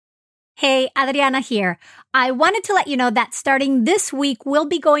Hey, Adriana here. I wanted to let you know that starting this week, we'll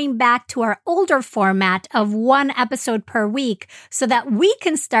be going back to our older format of one episode per week so that we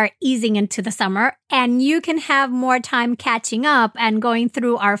can start easing into the summer and you can have more time catching up and going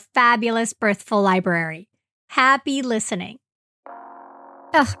through our fabulous Birthful library. Happy listening.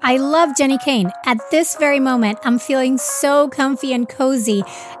 Ugh, I love Jenny Kane. At this very moment, I'm feeling so comfy and cozy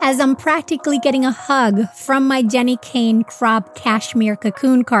as I'm practically getting a hug from my Jenny Kane crop cashmere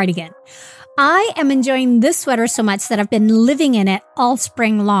cocoon cardigan. I am enjoying this sweater so much that I've been living in it all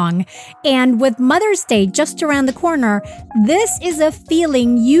spring long. And with Mother's Day just around the corner, this is a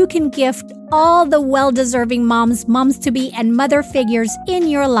feeling you can gift all the well-deserving moms-to-be, and mother figures in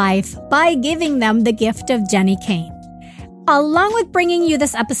your life by giving them the gift of Jenny Kane. Along with bringing you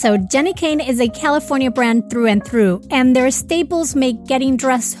this episode, Jenny Kane is a California brand through and through, and their staples make getting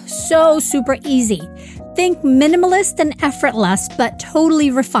dressed so super easy. Think minimalist and effortless, but totally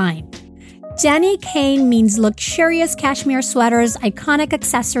refined. Jenny Kane means luxurious cashmere sweaters, iconic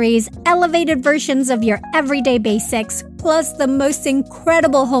accessories, elevated versions of your everyday basics, plus the most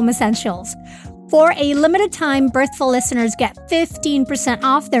incredible home essentials. For a limited time, Birthful listeners get 15%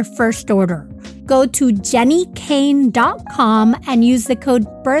 off their first order. Go to jennykane.com and use the code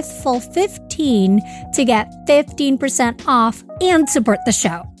BIRTHFUL15 to get 15% off and support the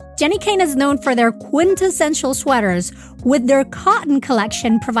show. Jenny Kane is known for their quintessential sweaters, with their cotton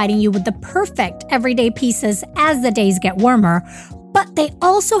collection providing you with the perfect everyday pieces as the days get warmer. But they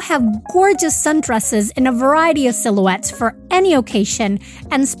also have gorgeous sundresses in a variety of silhouettes for any occasion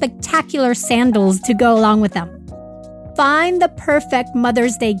and spectacular sandals to go along with them. Find the perfect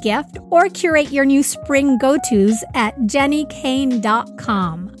Mother's Day gift or curate your new spring go-tos at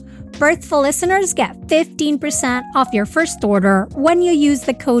jennykane.com. Birthful listeners get 15% off your first order when you use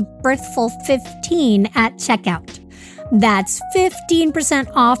the code BIRTHFUL15 at checkout. That's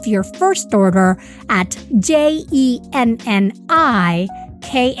 15% off your first order at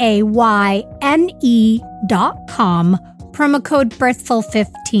jennykayne.com, promo code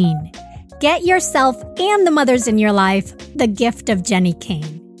BIRTHFUL15. Get yourself and the mothers in your life the gift of Jenny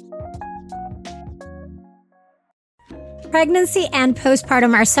Kane. Pregnancy and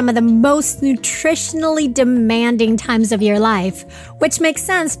postpartum are some of the most nutritionally demanding times of your life, which makes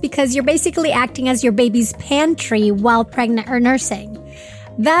sense because you're basically acting as your baby's pantry while pregnant or nursing.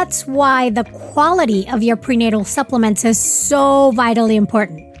 That's why the quality of your prenatal supplements is so vitally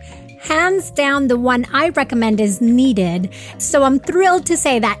important. Hands down, the one I recommend is Needed. So I'm thrilled to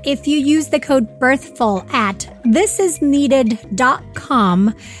say that if you use the code BIRTHFUL at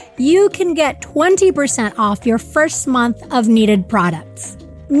thisisneeded.com, you can get 20% off your first month of Needed products.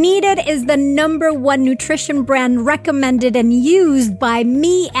 Needed is the #1 nutrition brand recommended and used by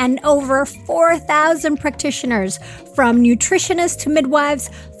me and over 4,000 practitioners, from nutritionists to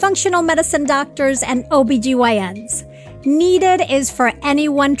midwives, functional medicine doctors, and OBGYNs. Needed is for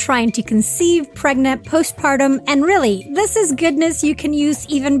anyone trying to conceive, pregnant, postpartum, and really, this is goodness you can use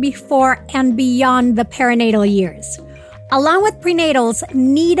even before and beyond the perinatal years. Along with prenatals,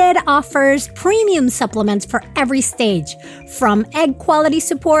 Needed offers premium supplements for every stage, from egg quality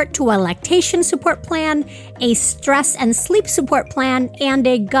support to a lactation support plan, a stress and sleep support plan, and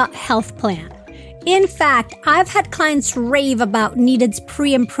a gut health plan. In fact, I've had clients rave about Needed's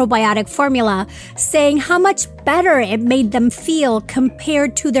pre- and probiotic formula, saying how much better it made them feel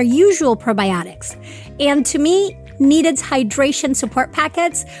compared to their usual probiotics. And to me, Needed's hydration support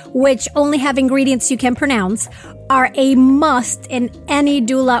packets, which only have ingredients you can pronounce, are a must in any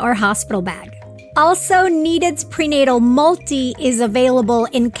doula or hospital bag. Also, Needed's Prenatal Multi is available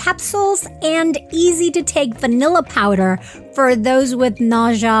in capsules and easy-to-take vanilla powder for those with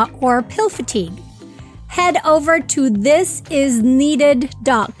nausea or pill fatigue. Head over to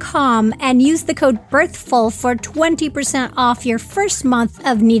thisisneeded.com and use the code BIRTHFUL for 20% off your first month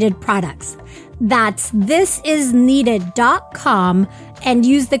of Needed products. That's thisisneeded.com and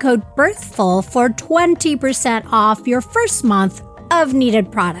use the code BIRTHFUL for 20% off your first month of Needed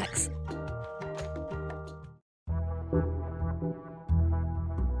products.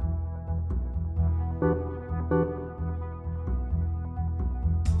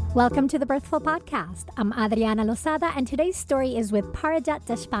 Welcome to the Birthful Podcast. I'm Adriana Lozada, and today's story is with Parijat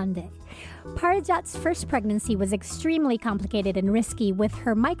Deshpande. Parijat's first pregnancy was extremely complicated and risky, with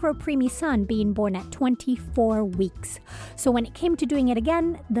her micro-preemie son being born at 24 weeks. So when it came to doing it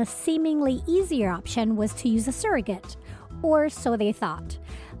again, the seemingly easier option was to use a surrogate. Or so they thought.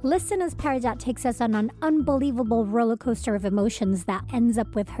 Listen as Parijat takes us on an unbelievable roller coaster of emotions that ends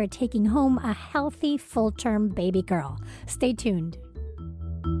up with her taking home a healthy, full-term baby girl. Stay tuned.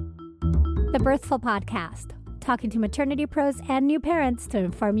 The Birthful Podcast, talking to maternity pros and new parents to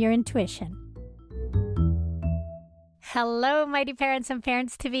inform your intuition. Hello, mighty parents and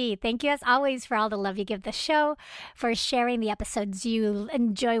parents-to-be. Thank you, as always, for all the love you give the show, for sharing the episodes you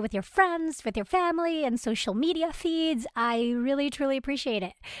enjoy with your friends, with your family, and social media feeds. I really, truly appreciate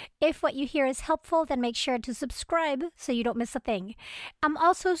it. If what you hear is helpful, then make sure to subscribe so you don't miss a thing. I'm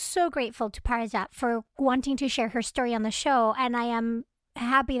also so grateful to Parijat for wanting to share her story on the show, and I am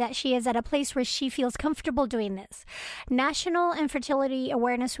happy that she is at a place where she feels comfortable doing this. National Infertility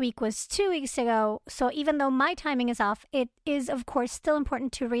Awareness Week was 2 weeks ago, so even though my timing is off, it is, of course, still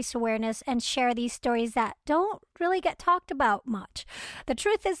important to raise awareness and share these stories that don't really get talked about much. The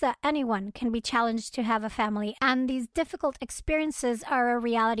truth is that anyone can be challenged to have a family, and these difficult experiences are a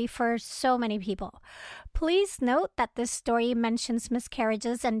reality for so many people. Please note that this story mentions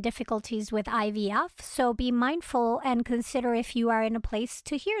miscarriages and difficulties with IVF, so be mindful and consider if you are in a place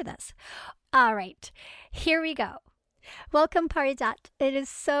to hear this. All right, here we go. Welcome, Parijat. It is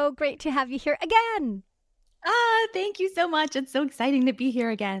so great to have you here again. Thank you so much. It's so exciting to be here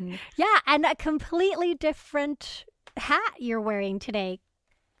again. Yeah, and a completely different hat you're wearing today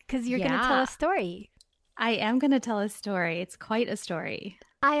because you're going to tell a story. I am going to tell a story. It's quite a story.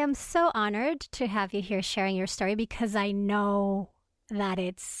 I am so honored to have you here sharing your story because I know that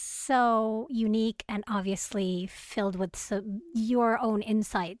it's so unique and obviously filled with your own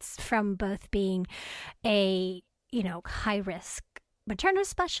insights from both being a, high-risk maternal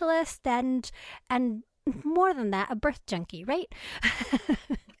specialist and more than that, a birth junkie, right?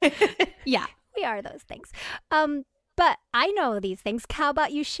 Yeah. We are those things. But I know these things. How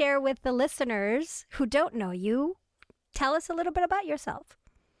about you share with the listeners who don't know you? Tell us a little bit about yourself.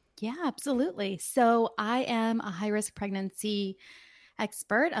 Yeah, absolutely. So I am a high-risk pregnancy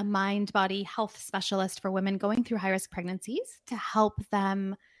expert, a mind-body health specialist for women going through high-risk pregnancies to help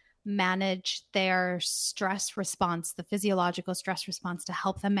them manage their stress response, the physiological stress response, to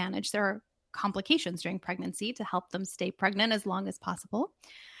help them manage their complications during pregnancy, to help them stay pregnant as long as possible.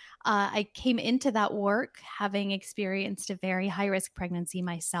 I came into that work having experienced a very high-risk pregnancy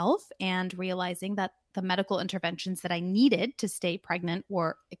myself and realizing that the medical interventions that I needed to stay pregnant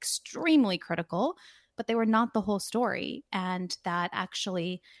were extremely critical, but they were not the whole story. And that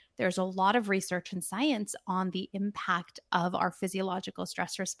actually there's a lot of research and science on the impact of our physiological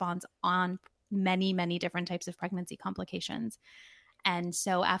stress response on many, many different types of pregnancy complications. And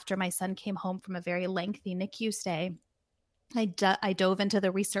so after my son came home from a very lengthy NICU stay, I dove into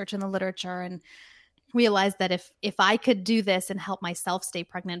the research and the literature and realized that if I could do this and help myself stay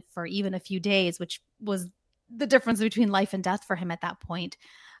pregnant for even a few days, which was the difference between life and death for him at that point,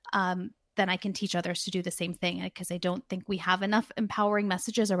 then I can teach others to do the same thing, because I don't think we have enough empowering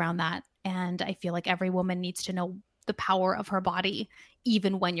messages around that. And I feel like every woman needs to know the power of her body,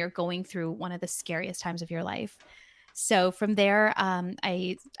 even when you're going through one of the scariest times of your life. So from there,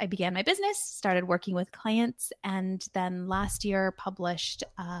 I began my business, started working with clients, and then last year published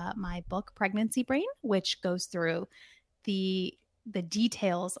my book, Pregnancy Brain, which goes through the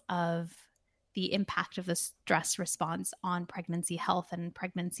details of the impact of the stress response on pregnancy health and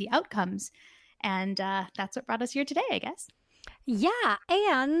pregnancy outcomes. And that's what brought us here today, I guess. Yeah.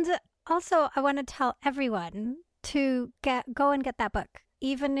 And also, I want to tell everyone to go and get that book,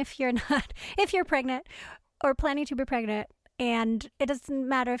 even if you're pregnant or planning to be pregnant. And it doesn't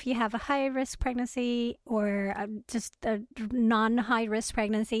matter if you have a high-risk pregnancy or just a non-high-risk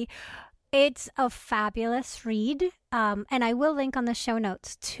pregnancy. It's a fabulous read. And I will link on the show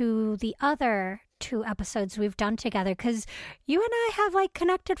notes to the other 2 episodes we've done together, because you and I have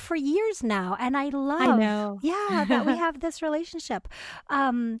connected for years now. And I know. That we have this relationship.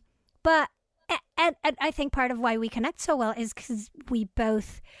 But I think part of why we connect so well is because we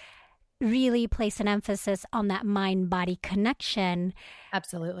both really place an emphasis on that mind-body connection.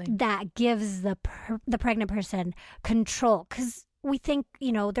 Absolutely. That gives the pregnant person control, because we think,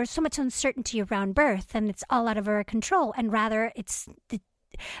 there's so much uncertainty around birth and it's all out of our control. And rather, it's the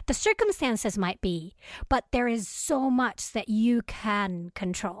circumstances might be, but there is so much that you can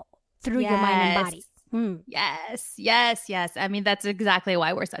control through your mind and body. Yes. I mean, that's exactly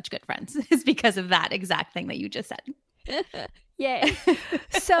why we're such good friends, is because of that exact thing that you just said. Yay.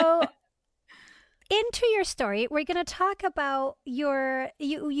 So into your story, we're going to talk about your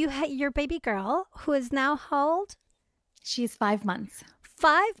baby girl, who is now how old? She's 5 months.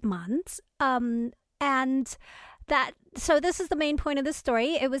 5 months. So this is the main point of the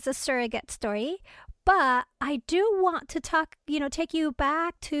story. It was a surrogate story, but I do want to take you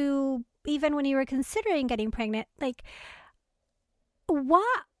back to even when you were considering getting pregnant.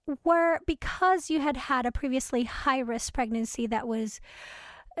 Because you had a previously high-risk pregnancy that was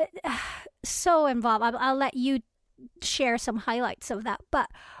so involved. I'll let you share some highlights of that. But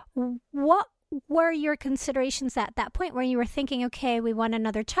what were your considerations at that point when you were thinking, okay, we want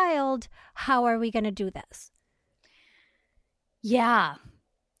another child? How are we going to do this? Yeah,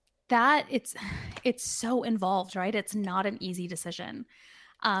 that it's so involved, right? It's not an easy decision.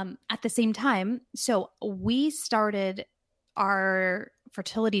 At the same time, so we started our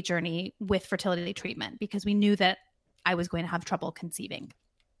fertility journey with fertility treatment because we knew that I was going to have trouble conceiving.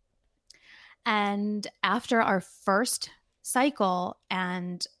 And after our first cycle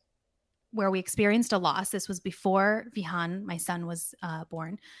and where we experienced a loss, this was before Vihan, my son, was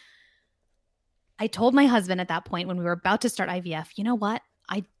born. I told my husband at that point when we were about to start IVF, you know what?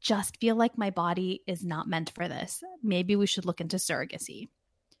 I just feel like my body is not meant for this. Maybe we should look into surrogacy.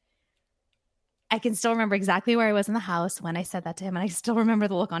 I can still remember exactly where I was in the house when I said that to him. And I still remember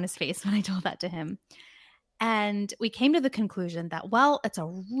the look on his face when I told that to him. And we came to the conclusion that, well, it's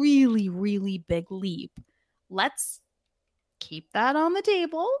a really, really big leap. Let's keep that on the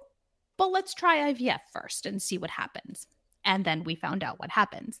table, but let's try IVF first and see what happens. And then we found out what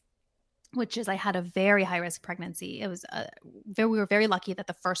happens, which is I had a very high-risk pregnancy. It was we were very lucky that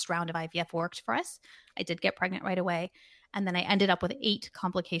the first round of IVF worked for us. I did get pregnant right away. And then I ended up with 8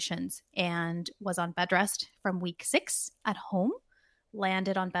 complications and was on bed rest from week 6 at home,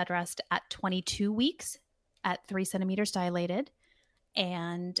 landed on bed rest at 22 weeks at 3 centimeters dilated.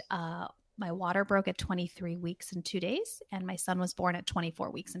 And my water broke at 23 weeks and 2 days. And my son was born at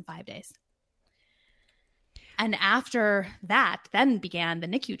 24 weeks and 5 days. And after that, then began the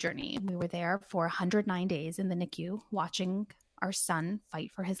NICU journey. We were there for 109 days in the NICU, watching our son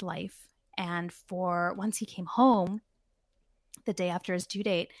fight for his life. And once he came home, the day after his due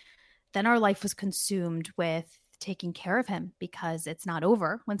date, then our life was consumed with taking care of him because it's not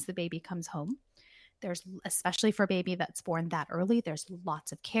over once the baby comes home. There's, especially for a baby that's born that early, there's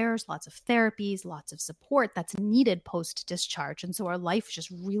lots of cares, lots of therapies, lots of support that's needed post-discharge. And so our life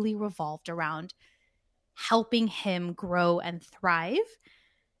just really revolved around helping him grow and thrive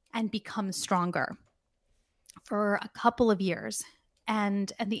and become stronger for a couple of years.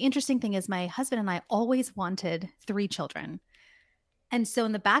 And the interesting thing is my husband and I always wanted 3 children. And so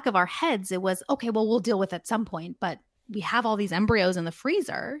in the back of our heads, it was, okay, well, we'll deal with it at some point, but we have all these embryos in the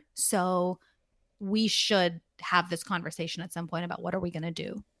freezer. So we should have this conversation at some point about what are we going to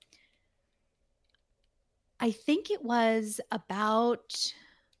do. I think it was about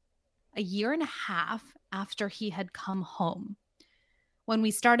a year and a half after he had come home when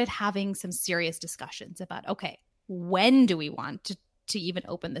we started having some serious discussions about, okay, when do we want to even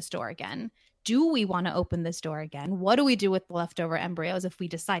open this door again? Do we want to open this door again? What do we do with the leftover embryos if we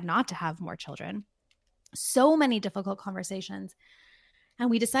decide not to have more children? So many difficult conversations. And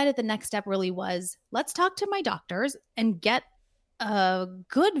we decided the next step really was, let's talk to my doctors and get a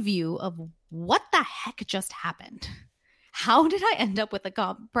good view of what the heck just happened. How did I end up with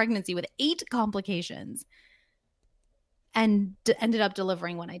a pregnancy with 8 complications and ended up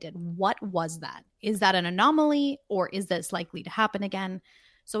delivering when I did? What was that? Is that an anomaly or is this likely to happen again?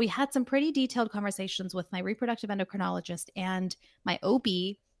 So we had some pretty detailed conversations with my reproductive endocrinologist and my OB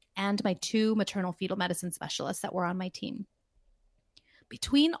and my 2 maternal fetal medicine specialists that were on my team.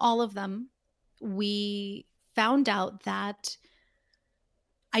 Between all of them, we found out that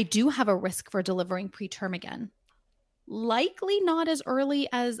I do have a risk for delivering preterm again. Likely not as early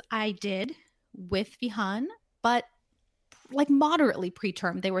as I did with Vihan, but like moderately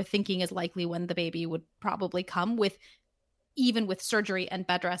preterm. They were thinking is likely when the baby would probably come, with even with surgery and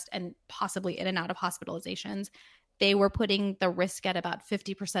bed rest and possibly in and out of hospitalizations. They were putting the risk at about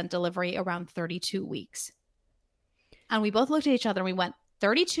 50% delivery around 32 weeks. And we both looked at each other and we went,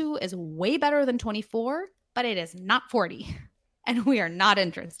 32 is way better than 24, but it is not 40. And we are not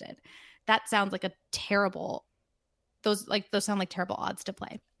interested. That sounds like a terrible, those sound like terrible odds to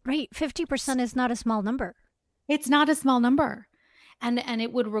play. Right. 50% is not a small number. It's not a small number. And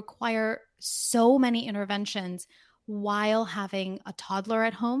it would require so many interventions while having a toddler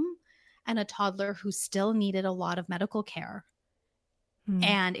at home and a toddler who still needed a lot of medical care.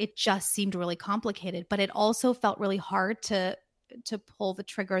 And it just seemed really complicated, but it also felt really hard to pull the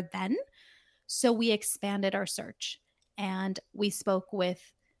trigger then. So we expanded our search and we spoke with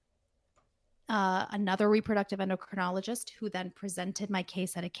another reproductive endocrinologist who then presented my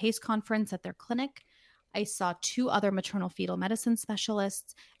case at a case conference at their clinic. I saw 2 other maternal fetal medicine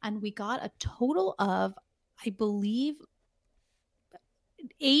specialists, and we got a total of, I believe,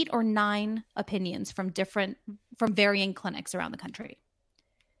 8 or 9 opinions from varying clinics around the country.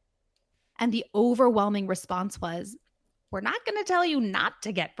 And the overwhelming response was, we're not going to tell you not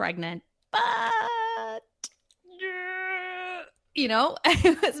to get pregnant, but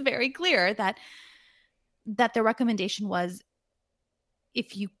it was very clear that the recommendation was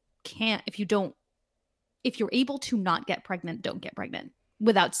if you're able to not get pregnant, don't get pregnant,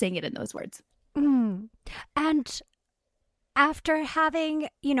 without saying it in those words. Mm. And after having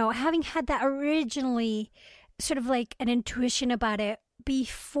had that originally sort of like an intuition about it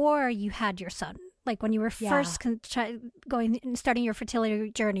before you had your son, like when you were first going and starting your fertility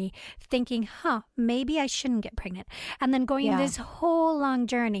journey, thinking, maybe I shouldn't get pregnant. And then going this whole long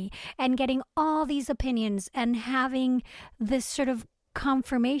journey and getting all these opinions and having this sort of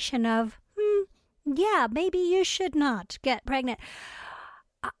confirmation of, maybe you should not get pregnant.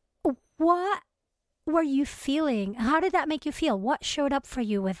 What were you feeling? How did that make you feel? What showed up for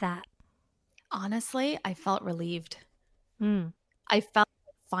you with that? Honestly, I felt relieved. I felt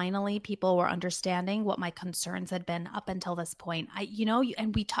finally people were understanding what my concerns had been up until this point.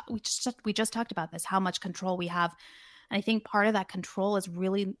 And we just talked about this, how much control we have. And I think part of that control is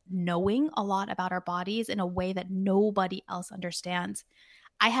really knowing a lot about our bodies in a way that nobody else understands.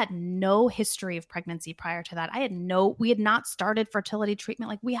 I had no history of pregnancy prior to that. We had not started fertility treatment.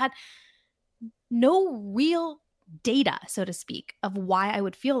 Like, we had no real data, so to speak, of why I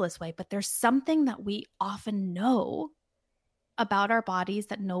would feel this way. But there's something that we often know about our bodies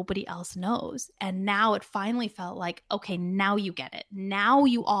that nobody else knows. And now it finally felt like, okay, now you get it. Now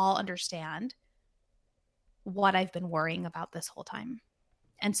you all understand what I've been worrying about this whole time.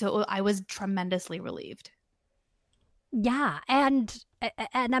 And so I was tremendously relieved. Yeah. And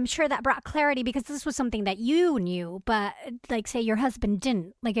I'm sure that brought clarity, because this was something that you knew, but like, say your husband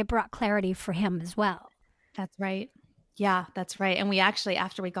didn't. Like, it brought clarity for him as well. That's right. Yeah, that's right. And we actually,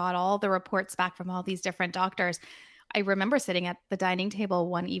 after we got all the reports back from all these different doctors, I remember sitting at the dining table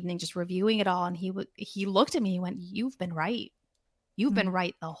one evening just reviewing it all, and he looked at me and went, "You've been right. You've been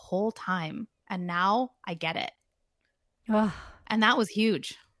right the whole time. And now I get it." Ugh. And that was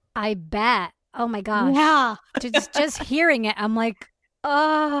huge. I bet. Oh my gosh. Yeah. just hearing it, I'm like,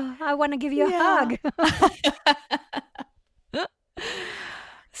 I want to give you a hug.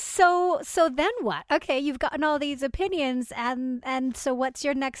 So then what? Okay, you've gotten all these opinions, and so what's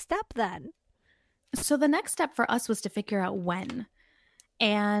your next step then? So the next step for us was to figure out when.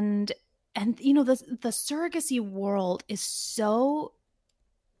 And the surrogacy world is so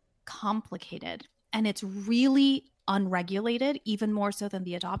complicated, and it's really unregulated, even more so than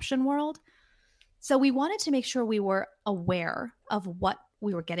the adoption world. So we wanted to make sure we were aware of what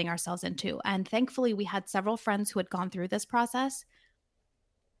we were getting ourselves into. And thankfully, we had several friends who had gone through this process,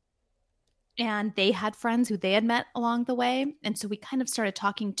 and they had friends who they had met along the way. And so we kind of started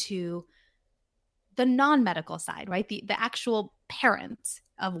talking to the non-medical side, right? The actual parents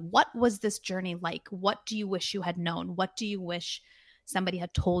of, what was this journey like? What do you wish you had known? What do you wish somebody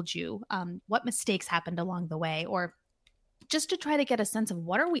had told you? What mistakes happened along the way? Or just to try to get a sense of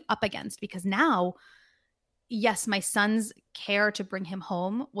what are we up against? Because now, yes, my son's care to bring him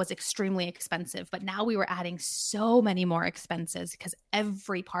home was extremely expensive, but now we were adding so many more expenses because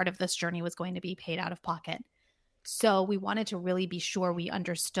every part of this journey was going to be paid out of pocket. So we wanted to really be sure we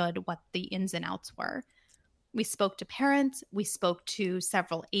understood what the ins and outs were. We spoke to parents. We spoke to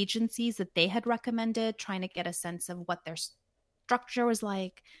several agencies that they had recommended, trying to get a sense of what their structure was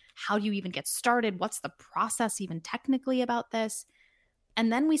like. How do you even get started? What's the process even technically about this?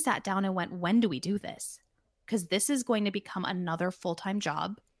 And then we sat down and went, when do we do this? Because this is going to become another full-time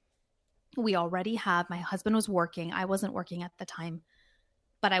job. We already have, my husband was working. I wasn't working at the time,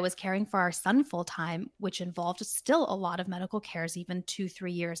 but I was caring for our son full-time, which involved still a lot of medical cares, even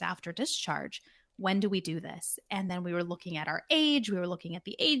 2-3 years after discharge. When do we do this? And then we were looking at our age. We were looking at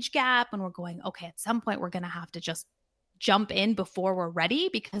the age gap, and we're going, okay, at some point we're going to have to just jump in before we're ready,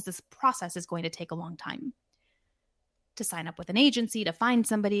 because this process is going to take a long time to sign up with an agency, to find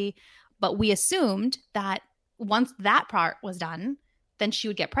somebody. But we assumed that once that part was done, then she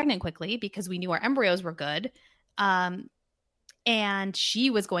would get pregnant quickly, because we knew our embryos were good. And she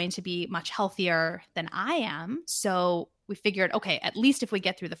was going to be much healthier than I am. So we figured, okay, at least if we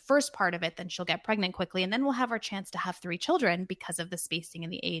get through the first part of it, then she'll get pregnant quickly. And then we'll have our chance to have 3 children because of the spacing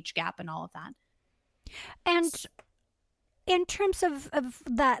and the age gap and all of that. And in terms of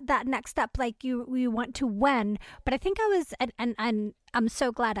that next step, like you want to when, but I think I was, and I'm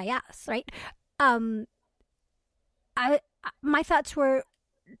so glad I asked, right? My thoughts were,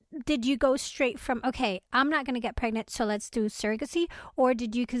 did you go straight from, okay, I'm not going to get pregnant, so let's do surrogacy? Or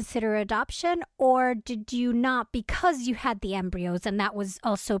did you consider adoption? Or did you not, because you had the embryos, and that was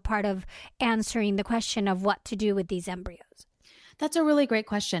also part of answering the question of what to do with these embryos? That's a really great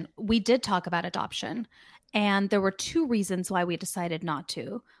question. We did talk about adoption, and there were 2 reasons why we decided not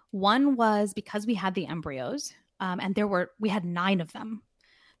to. One was because we had the embryos. And we had 9 of them.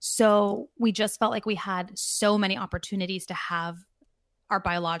 So we just felt like we had so many opportunities to have our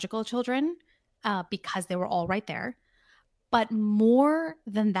biological children because they were all right there. But more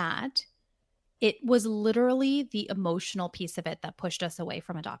than that, it was literally the emotional piece of it that pushed us away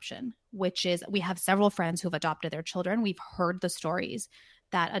from adoption, which is we have several friends who've adopted their children. We've heard the stories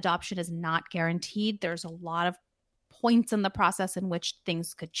that adoption is not guaranteed. There's a lot of points in the process in which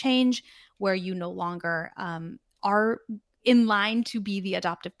things could change, where you no longer are in line to be the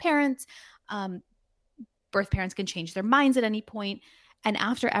adoptive parents. Birth parents can change their minds at any point. And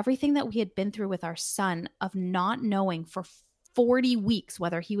after everything that we had been through with our son, of not knowing for 40 weeks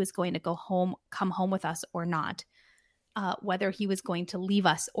whether he was going to come home with us or not, whether he was going to leave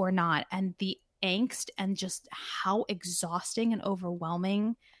us or not, and the angst and just how exhausting and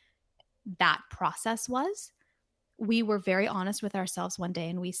overwhelming that process was, we were very honest with ourselves one day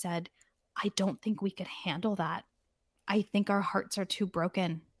and we said, I don't think we could handle that. I think our hearts are too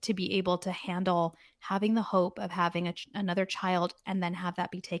broken to be able to handle having the hope of having another child and then have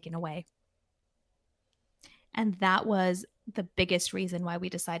that be taken away. And that was the biggest reason why we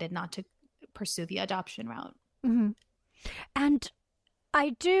decided not to pursue the adoption route. Mm-hmm. And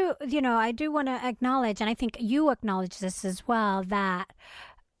I do want to acknowledge, and I think you acknowledge this as well, that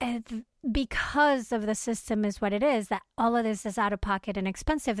because of the system is what it is, that all of this is out of pocket and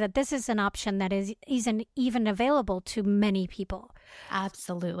expensive, that this is an option that isn't even available to many people.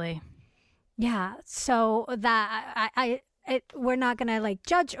 Absolutely. Yeah. So that we're not going to like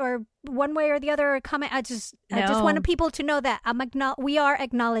judge or one way or the other or comment. I just wanted people to know that we are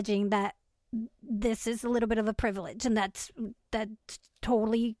acknowledging that this is a little bit of a privilege, and that's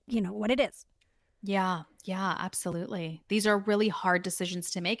totally, what it is. Yeah, absolutely. These are really hard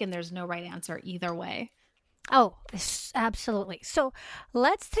decisions to make, and there's no right answer either way. Oh, absolutely. So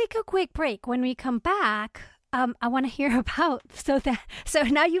let's take a quick break. When we come back, I want to hear about, so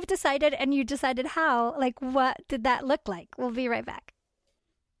now you've decided, and you decided how, like, what did that look like? We'll be right back.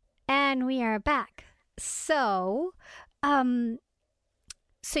 And we are back. So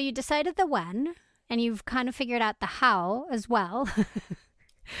you decided the when, and you've kind of figured out the how as well.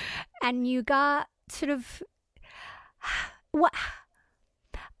 And you got sort of what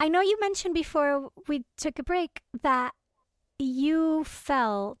I know you mentioned before we took a break that you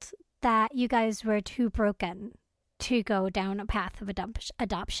felt that you guys were too broken to go down a path of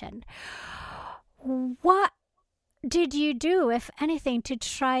adoption. What did you do, if anything, to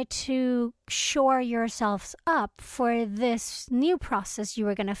try to shore yourselves up for this new process you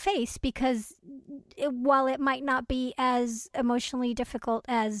were going to face? Because while it might not be as emotionally difficult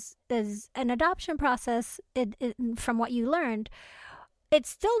as an adoption process, from what you learned, it's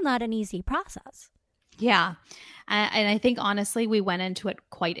still not an easy process. Yeah. And I think, honestly, we went into it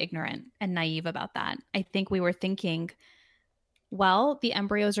quite ignorant and naive about that. I think we were thinking, well, the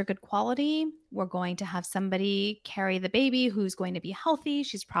embryos are good quality. We're going to have somebody carry the baby who's going to be healthy.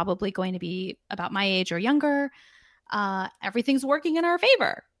 She's probably going to be about my age or younger. Everything's working in our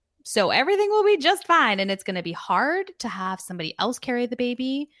favor. So everything will be just fine. And it's going to be hard to have somebody else carry the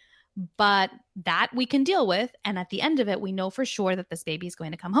baby, but that we can deal with. And at the end of it, we know for sure that this baby is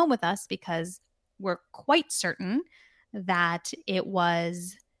going to come home with us because we're quite certain that it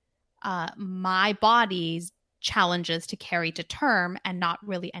was my body's challenges to carry to term and not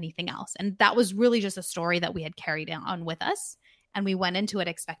really anything else. And that was really just a story that we had carried on with us. And we went into it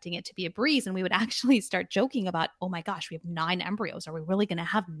expecting it to be a breeze. And we would actually start joking about, oh my gosh, we have 9 embryos. Are we really going to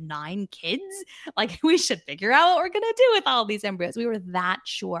have 9 kids? Like, we should figure out what we're going to do with all these embryos. We were that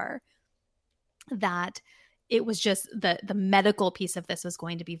sure that it was just the medical piece of this was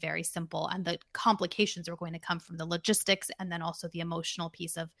going to be very simple, and the complications were going to come from the logistics and then also the emotional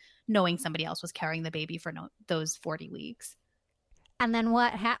piece of knowing somebody else was carrying the baby for those 40 weeks. And then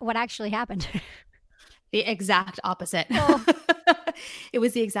what actually happened? The exact opposite. Oh. It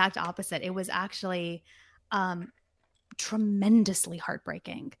was the exact opposite. It was actually tremendously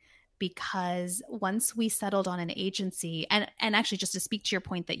heartbreaking, because once we settled on an agency, and actually, just to speak to your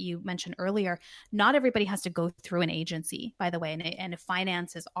point that you mentioned earlier, not everybody has to go through an agency, by the way, and if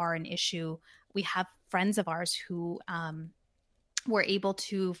finances are an issue, we have friends of ours who were able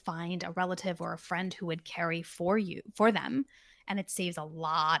to find a relative or a friend who would carry for them, and it saves a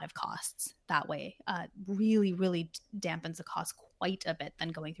lot of costs that way. Really, really dampens the cost quite a bit than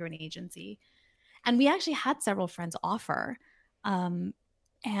going through an agency. And we actually had several friends offer.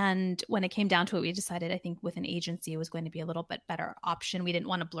 And when it came down to it, we decided, I think, with an agency, it was going to be a little bit better option. We didn't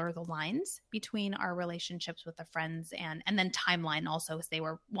want to blur the lines between our relationships with the friends and then timeline also, as they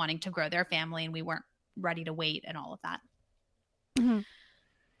were wanting to grow their family and we weren't ready to wait and all of that. Mm-hmm.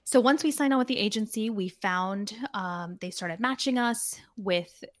 So once we signed on with the agency, we found they started matching us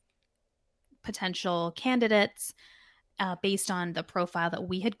with potential candidates based on the profile that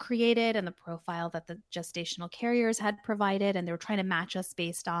we had created and the profile that the gestational carriers had provided. And they were trying to match us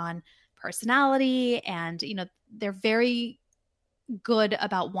based on personality. And, you know, they're very good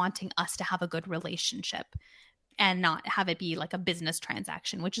about wanting us to have a good relationship and not have it be like a business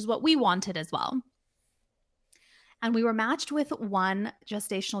transaction, which is what we wanted as well. And we were matched with one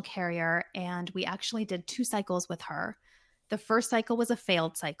gestational carrier, and we actually did 2 cycles with her. The first cycle was a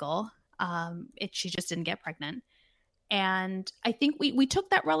failed cycle. She just didn't get pregnant. And I think we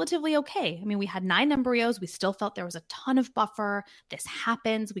took that relatively okay. I mean, we had 9 embryos. We still felt there was a ton of buffer. This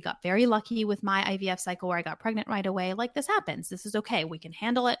happens. We got very lucky with my IVF cycle where I got pregnant right away. Like, this happens. This is okay. We can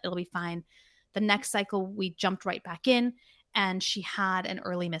handle it. It'll be fine. The next cycle, we jumped right back in, and she had an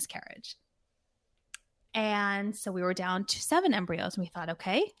early miscarriage. And so we were down to 7 embryos, and we thought,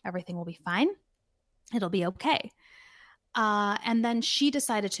 okay, everything will be fine. It'll be okay. And then she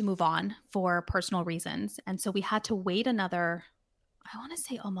decided to move on for personal reasons. And so we had to wait another, I want to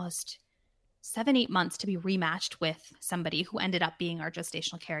say almost 7-8 months to be rematched with somebody who ended up being our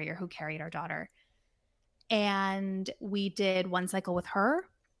gestational carrier who carried our daughter. And we did 1 cycle with her.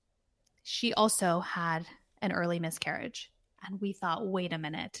 She also had an early miscarriage. And we thought, wait a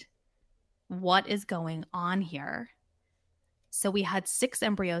minute, what is going on here? So we had 6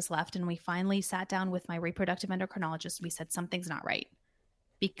 embryos left, and we finally sat down with my reproductive endocrinologist. We said, something's not right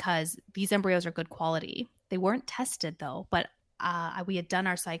because these embryos are good quality. They weren't tested though, but we had done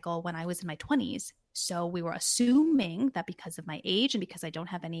our cycle when I was in my 20s. So we were assuming that because of my age and because I don't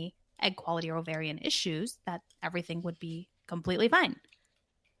have any egg quality or ovarian issues, that everything would be completely fine.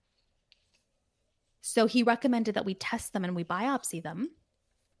 So he recommended that we test them and we biopsy them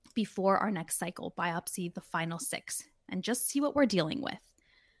before our next cycle, biopsy the final 6, and just see what we're dealing with,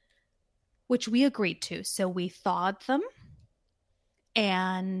 which we agreed to. So we thawed them,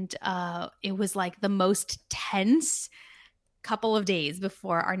 and it was like the most tense couple of days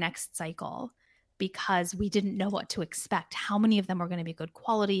before our next cycle because we didn't know what to expect. How many of them were going to be good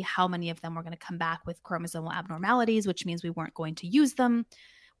quality? How many of them were going to come back with chromosomal abnormalities, which means we weren't going to use them.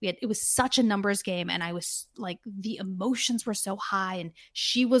 It was such a numbers game, and I was like, the emotions were so high, and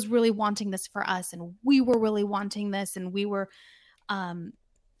she was really wanting this for us, and we were really wanting this, and we were,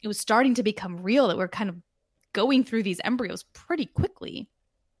 it was starting to become real that we're kind of going through these embryos pretty quickly.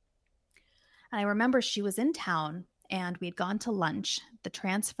 And I remember she was in town, and we had gone to lunch. The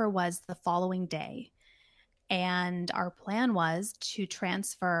transfer was the following day, and our plan was to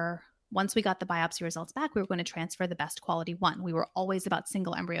transfer. Once we got the biopsy results back, we were going to transfer the best quality one. We were always about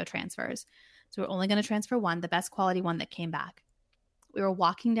single embryo transfers. So we're only going to transfer one, the best quality one that came back. We were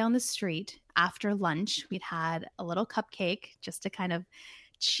walking down the street after lunch. We'd had a little cupcake just to kind of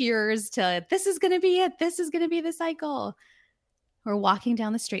cheers to, this is going to be it. This is going to be the cycle. We're walking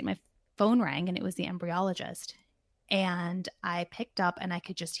down the street. My phone rang, and it was the embryologist. And I picked up, and I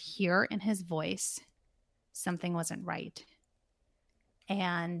could just hear in his voice something wasn't right.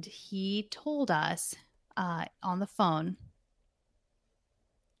 And he told us on the phone,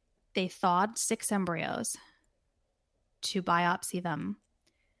 they thawed 6 embryos to biopsy them,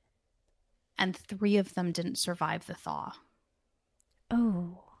 and 3 of them didn't survive the thaw.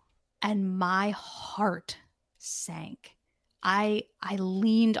 Oh. And my heart sank. I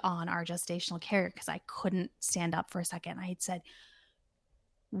leaned on our gestational carrier because I couldn't stand up for a second. I had said,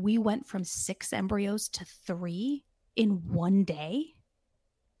 we went from 6 embryos to 3 in one day?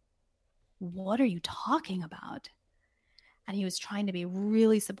 What are you talking about? And he was trying to be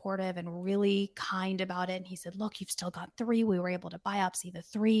really supportive and really kind about it. And he said, look, you've still got 3. We were able to biopsy the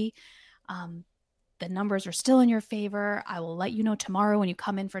 3. The numbers are still in your favor. I will let you know tomorrow when you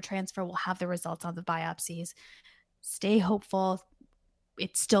come in for transfer. We'll have the results on the biopsies. Stay hopeful.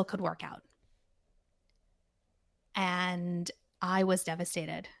 It still could work out. And I was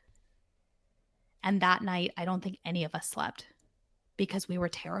devastated. And that night, I don't think any of us slept because we were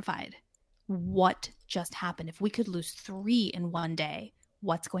terrified. What just happened? If we could lose 3 in one day,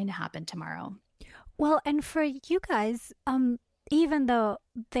 what's going to happen tomorrow? Well, and for you guys, even though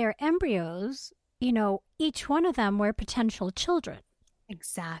they're embryos, you know, each one of them were potential children.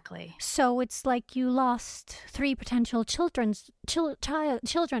 Exactly. So it's like you lost 3 potential children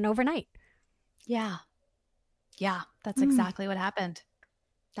overnight. Yeah. Yeah, that's exactly what happened.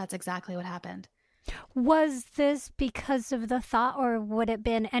 That's exactly what happened. Was this because of the thought, or would it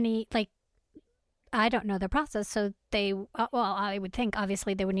been any, like, I don't know the process, so they, well, I would think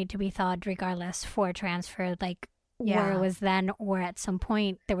obviously they would need to be thawed regardless for transfer, like where it was then, or at some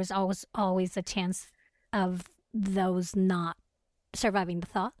point there was always a chance of those not surviving the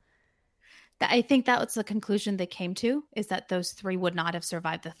thaw? I think that was the conclusion they came to, is that those 3 would not have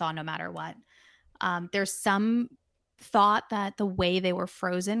survived the thaw no matter what. There's some thought that the way they were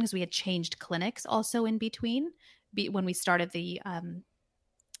frozen, because we had changed clinics also in between. When we started the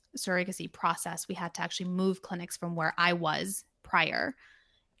surrogacy process, we had to actually move clinics from where I was prior.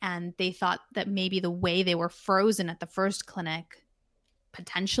 And they thought that maybe the way they were frozen at the first clinic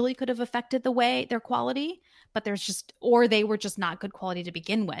potentially could have affected their quality, but or they were just not good quality to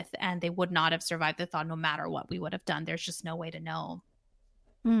begin with, and they would not have survived the thaw no matter what we would have done. There's just no way to know.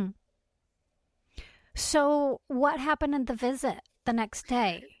 Mm. So what happened in the visit the next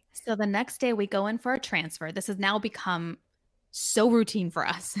day? So the next day we go in for a transfer. This has now become so routine for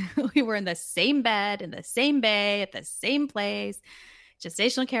us. We were in the same bed, in the same bay, at the same place.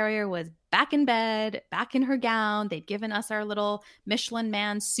 Gestational carrier was back in bed, back in her gown. They'd given us our little Michelin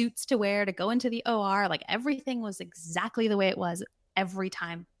man suits to wear to go into the OR. Like everything was exactly the way it was every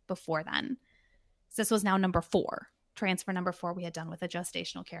time before then. So this was now transfer number 4 we had done with a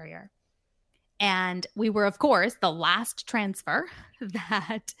gestational carrier. And we were, of course, the last transfer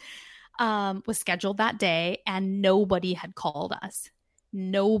that was scheduled that day, and nobody had called us.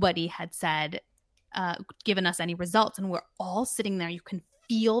 Nobody had said, given us any results, and we're all sitting there. You can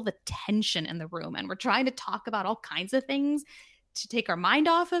feel the tension in the room, and we're trying to talk about all kinds of things to take our mind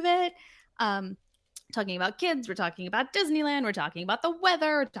off of it. Talking about kids, we're talking about Disneyland, we're talking about the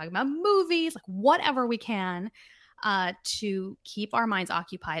weather, we're talking about movies, like whatever we can to keep our minds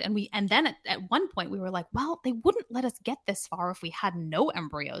occupied. And then at one point we were like, well, they wouldn't let us get this far if we had no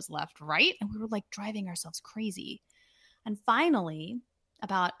embryos left, right? And we were like driving ourselves crazy. And finally,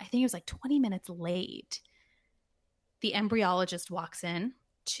 I think it was like 20 minutes late, the embryologist walks in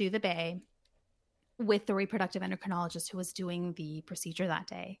to the bay with the reproductive endocrinologist who was doing the procedure that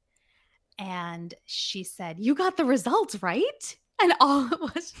day. And she said, "You got the results, right?" And all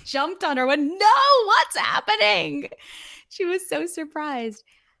of us jumped on her, went, "No, what's happening?" She was so surprised.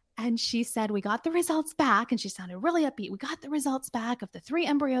 And she said, "We got the results back." And she sounded really upbeat. "We got the results back of the 3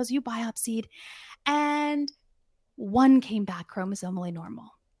 embryos you biopsied. And 1 came back chromosomally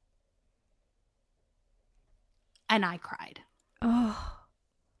normal." And I cried. Oh.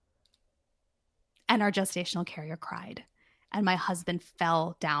 And our gestational carrier cried. And my husband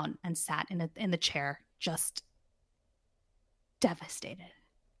fell down and sat in the chair, just devastated.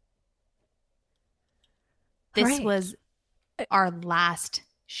 This was our last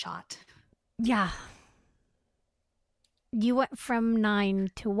shot. Yeah. You went from 9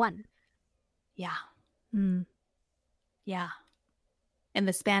 to 1. Yeah. Mm. Yeah. In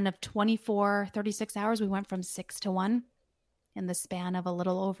the span of 36 hours, we went from 6 to 1. In the span of a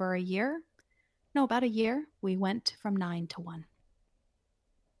little over about a year, we went from 9 to 1.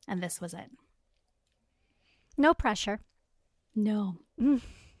 And this was it. No pressure. No. Mm.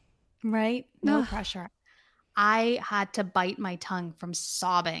 Right? No pressure. I had to bite my tongue from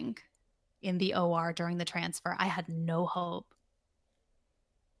sobbing in the OR during the transfer. I had no hope.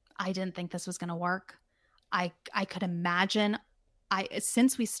 I didn't think this was going to work. I could imagine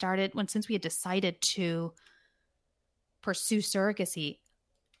since we had decided to pursue surrogacy,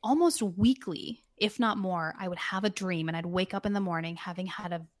 almost weekly, if not more, I would have a dream, and I'd wake up in the morning having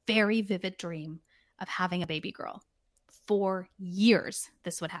had a very vivid dream of having a baby girl. For years,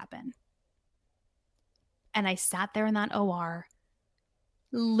 this would happen. And I sat there in that OR,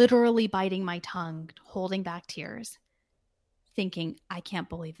 literally biting my tongue, holding back tears, thinking, I can't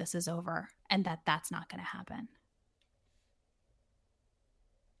believe this is over, and that's not going to happen.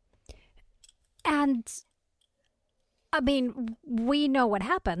 And I mean, we know what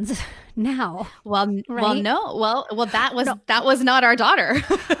happens now. Well, right? That was not our daughter,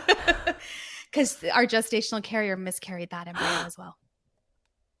 because our gestational carrier miscarried that embryo as well.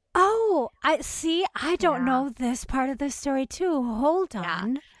 Oh, I don't know this part of the story too. Hold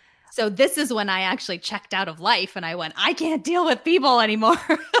on. Yeah. So this is when I actually checked out of life, and I went, I can't deal with people anymore.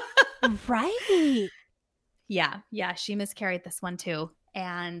 Right. Yeah. She miscarried this one too,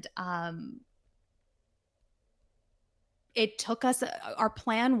 and it took us, our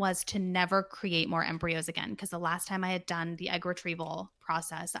plan was to never create more embryos again, because the last time I had done the egg retrieval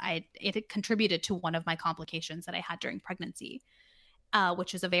process, it had contributed to one of my complications that I had during pregnancy,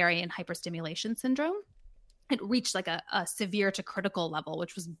 which is ovarian hyperstimulation syndrome. It reached like a severe to critical level,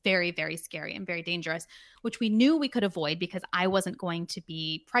 which was very, very scary and very dangerous, which we knew we could avoid because I wasn't going to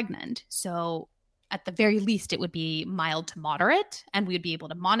be pregnant. So at the very least, it would be mild to moderate and we would be able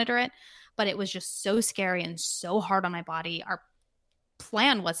to monitor it. But it was just so scary and so hard on my body. Our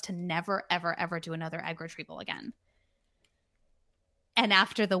plan was to never, ever, ever do another egg retrieval again. And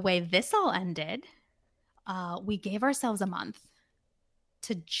after the way this all ended, we gave ourselves a month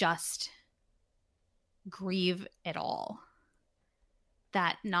to just grieve it all.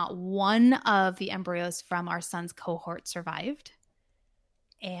 That not one of the embryos from our son's cohort survived.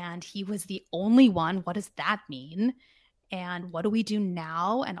 And he was the only one. What does that mean? And what do we do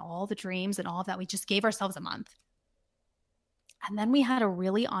now? And all the dreams and all of that. We just gave ourselves a month. And then we had a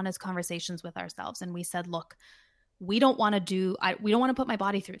really honest conversations with ourselves. And we said, look, we don't want to put my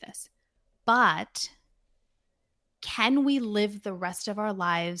body through this. But can we live the rest of our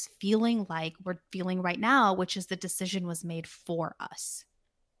lives feeling like we're feeling right now, which is the decision was made for us?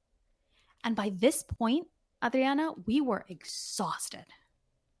 And by this point, Adriana, we were exhausted.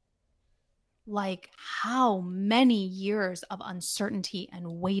 Like, how many years of uncertainty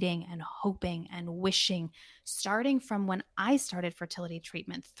and waiting and hoping and wishing, starting from when I started fertility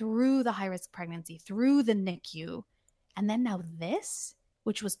treatment, through the high-risk pregnancy, through the NICU, and then now this,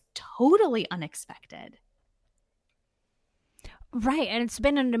 which was totally unexpected. Right. And it's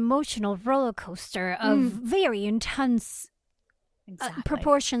been an emotional roller coaster of very intense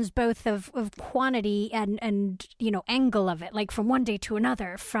proportions, both of quantity and angle of it, like from one day to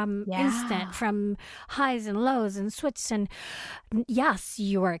another, from instant, from highs and lows and swits. And yes,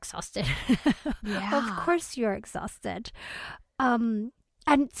 you are exhausted. Of course you're exhausted.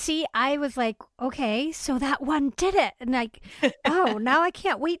 And see, I was like, okay, so that one did it. And like, oh, now I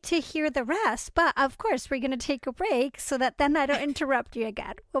can't wait to hear the rest. But of course, we're going to take a break so that then I don't interrupt you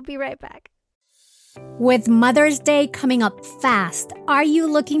again. We'll be right back. With Mother's Day coming up fast, are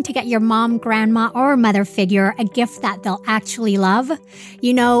you looking to get your mom, grandma, or mother figure a gift that they'll actually love?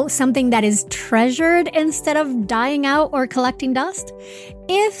 You know, something that is treasured instead of dying out or collecting dust?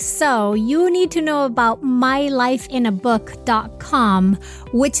 If so, you need to know about mylifeinabook.com,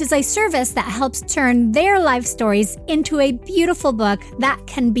 which is a service that helps turn their life stories into a beautiful book that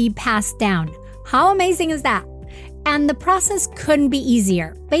can be passed down. How amazing is that? And the process couldn't be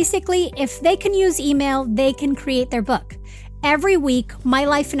easier. Basically, if they can use email, they can create their book. Every week, My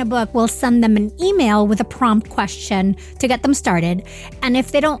Life in a Book will send them an email with a prompt question to get them started. And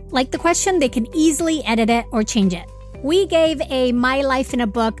if they don't like the question, they can easily edit it or change it. We gave a My Life in a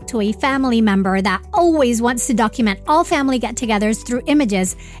Book to a family member that always wants to document all family get-togethers through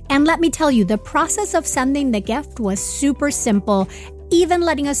images. And let me tell you, the process of sending the gift was super simple, even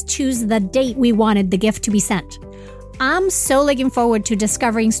letting us choose the date we wanted the gift to be sent. I'm so looking forward to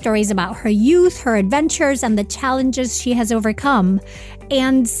discovering stories about her youth, her adventures, and the challenges she has overcome.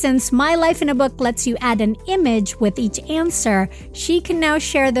 And since My Life in a Book lets you add an image with each answer, she can now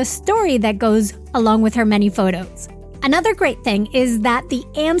share the story that goes along with her many photos. Another great thing is that the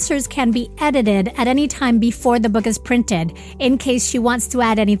answers can be edited at any time before the book is printed, in case she wants to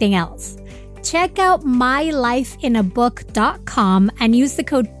add anything else. Check out mylifeinabook.com and use the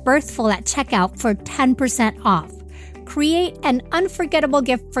code BIRTHFUL at checkout for 10% off. Create an unforgettable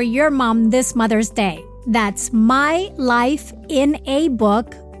gift for your mom this Mother's Day. That's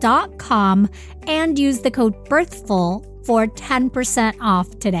mylifeinabook.com and use the code BIRTHFUL for 10%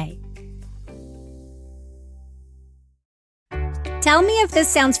 off today. Tell me if this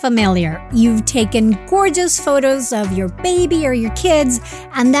sounds familiar. You've taken gorgeous photos of your baby or your kids,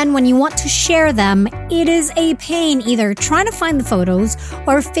 and then when you want to share them, it is a pain either trying to find the photos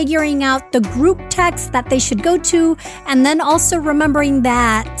or figuring out the group text that they should go to, and then also remembering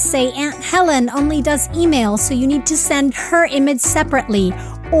that, say, Aunt Helen only does email, so you need to send her image separately.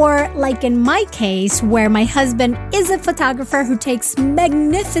 Or like in my case, where my husband is a photographer who takes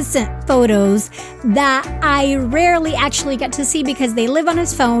magnificent photos that I rarely actually get to see because they live on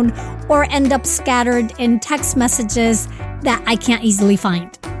his phone or end up scattered in text messages that I can't easily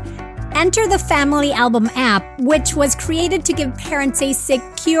find. Enter the Family Album app, which was created to give parents a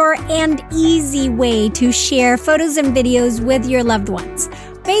secure and easy way to share photos and videos with your loved ones.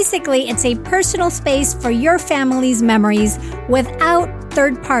 Basically, it's a personal space for your family's memories without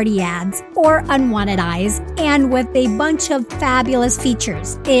third-party ads or unwanted eyes, and with a bunch of fabulous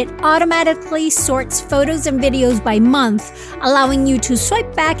features. It automatically sorts photos and videos by month, allowing you to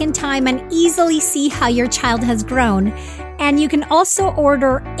swipe back in time and easily see how your child has grown. And you can also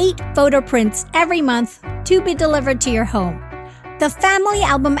order 8 photo prints every month to be delivered to your home. The Family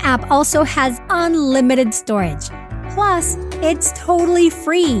Album app also has unlimited storage. Plus, it's totally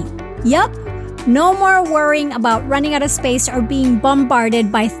free. Yup. No more worrying about running out of space or being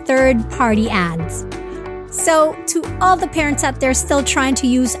bombarded by third-party ads. So, to all the parents out there still trying to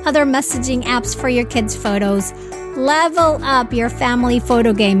use other messaging apps for your kids' photos, level up your family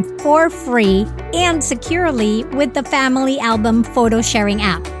photo game for free and securely with the Family Album photo sharing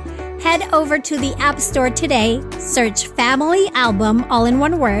app. Head over to the App Store today, search Family Album all in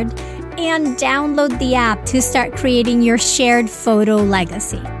one word, and download the app to start creating your shared photo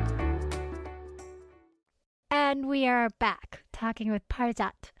legacy. And we are back talking with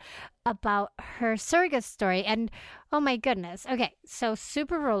Parzat about her surrogate story. And oh my goodness. Okay, so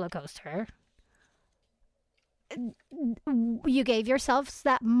super roller coaster. You gave yourselves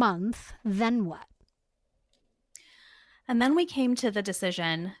that month, then what? And then we came to the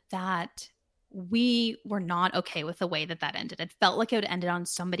decision that we were not okay with the way that ended. It felt like it would ended on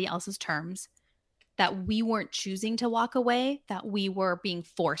somebody else's terms, that we weren't choosing to walk away, that we were being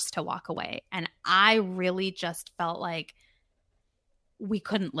forced to walk away. And I really just felt like I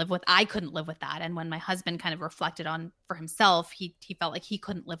couldn't live with that. And when my husband kind of reflected on for himself, he felt like he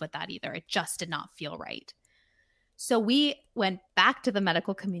couldn't live with that either. It just did not feel right. So we went back to the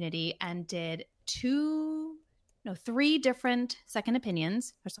medical community and did 3 different second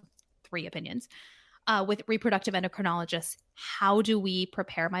opinions, or 3 opinions, with reproductive endocrinologists. How do we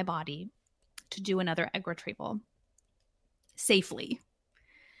prepare my body to do another egg retrieval safely?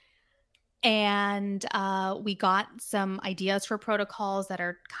 And we got some ideas for protocols that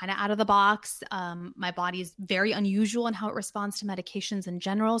are kind of out of the box. My body is very unusual in how it responds to medications in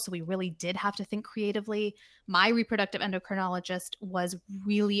general, so we really did have to think creatively. My reproductive endocrinologist was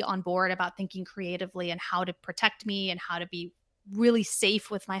really on board about thinking creatively and how to protect me and how to be really safe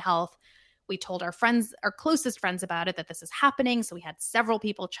with my health. We told our friends, our closest friends about it, that this is happening. So we had several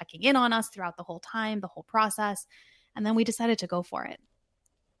people checking in on us throughout the whole time, the whole process. And then we decided to go for it.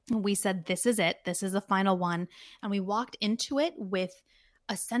 We said, this is it. This is the final one. And we walked into it with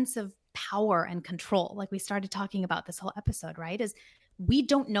a sense of power and control. Like we started talking about this whole episode, right? Is we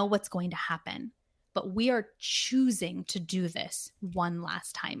don't know what's going to happen, but we are choosing to do this one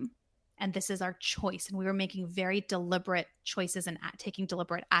last time. And this is our choice. And we were making very deliberate choices and taking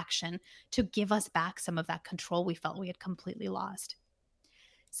deliberate action to give us back some of that control we felt we had completely lost.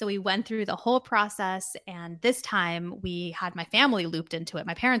 So we went through the whole process, and this time we had my family looped into it.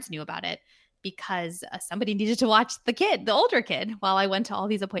 My parents knew about it because somebody needed to watch the older kid, while I went to all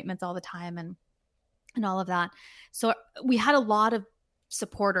these appointments all the time and all of that. So we had a lot of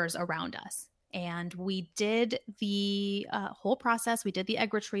supporters around us, and we did the whole process. We did the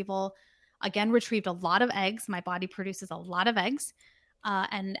egg retrieval, again, retrieved a lot of eggs. My body produces a lot of eggs.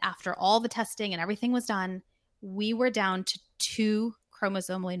 And after all the testing and everything was done, we were down to 2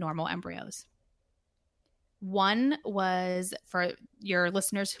 chromosomally normal embryos. One was, for your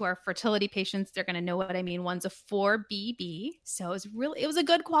listeners who are fertility patients, they're going to know what I mean. One's a 4BB. So it was a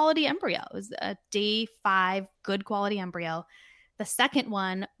good quality embryo. It was a day 5 good quality embryo. The second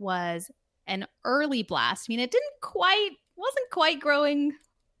one was an early blast. I mean, it wasn't quite growing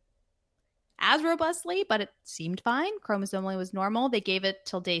as robustly, but it seemed fine. Chromosomally was normal. They gave it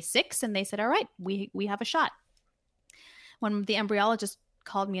till day 6 and they said, all right, we have a shot. When the embryologist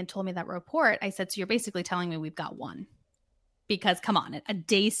called me and told me that report, I said, so you're basically telling me we've got one? Because come on, a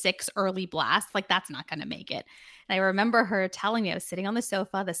day 6 early blast, like that's not going to make it. And I remember her telling me, I was sitting on the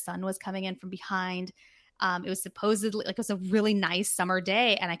sofa, the sun was coming in from behind. It was supposedly like, it was a really nice summer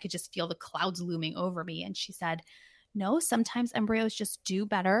day and I could just feel the clouds looming over me. And she said, no, sometimes embryos just do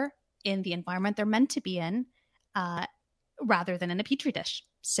better in the environment they're meant to be in, rather than in a petri dish.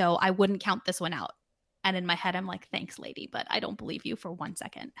 So I wouldn't count this one out. And in my head, I'm like, thanks, lady, but I don't believe you for 1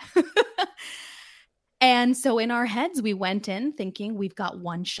 second. And so in our heads, we went in thinking we've got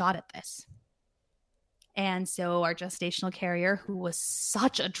one shot at this. And so our gestational carrier, who was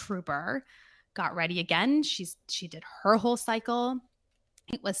such a trooper, got ready again. She did her whole cycle.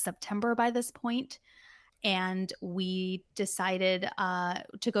 It was September by this point. And we decided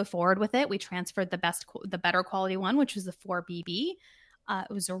to go forward with it. We transferred the better quality one, which was the 4BB.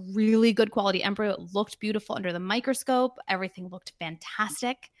 It was a really good quality embryo. It looked beautiful under the microscope. Everything looked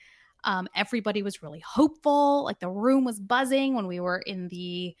fantastic. Everybody was really hopeful. Like the room was buzzing when we were in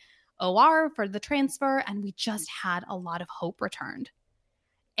the OR for the transfer, and we just had a lot of hope returned.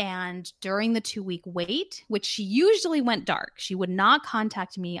 And during the 2-week wait, which she usually went dark, she would not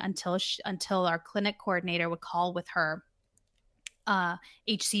contact me until our clinic coordinator would call with her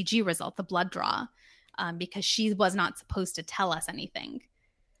HCG result, the blood draw, because she was not supposed to tell us anything.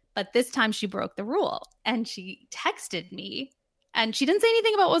 But this time she broke the rule and she texted me, and she didn't say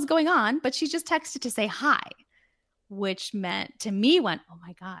anything about what was going on, but she just texted to say hi, which meant to me oh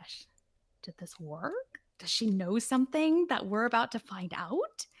my gosh, did this work? Does she know something that we're about to find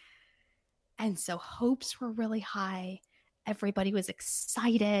out? And so hopes were really high. Everybody was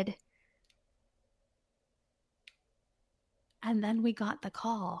excited. And then we got the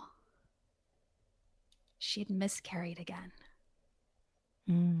call. She'd miscarried again.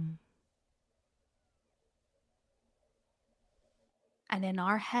 And in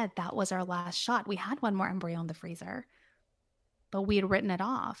our head, that was our last shot. We had one more embryo in the freezer, but we had written it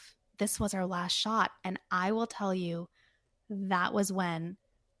off. This was our last shot. And I will tell you, that was when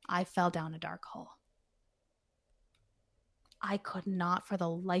I fell down a dark hole. I could not for the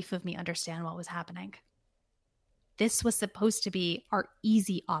life of me understand what was happening. This was supposed to be our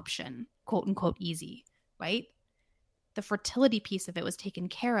easy option, quote unquote easy, right? The fertility piece of it was taken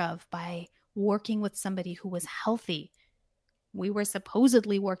care of by working with somebody who was healthy. We were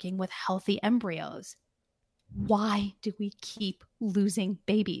supposedly working with healthy embryos. Why do we keep losing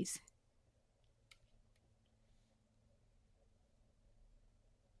babies?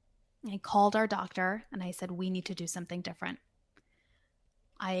 I called our doctor and I said, we need to do something different.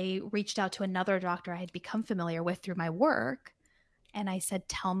 I reached out to another doctor I had become familiar with through my work. And I said,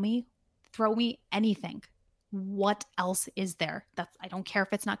 tell me, throw me anything. What else is there? I don't care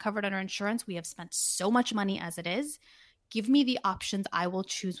if it's not covered under insurance. We have spent so much money as it is. Give me the options. I will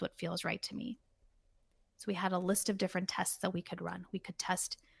choose what feels right to me. So we had a list of different tests that we could run. We could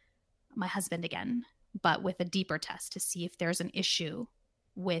test my husband again, but with a deeper test to see if there's an issue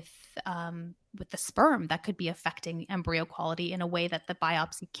with the sperm that could be affecting the embryo quality in a way that the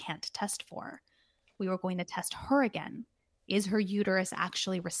biopsy can't test for. We were going to test her again. Is her uterus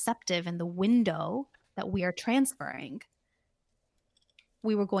actually receptive in the window that we are transferring?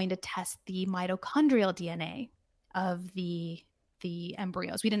 We were going to test the mitochondrial DNA of the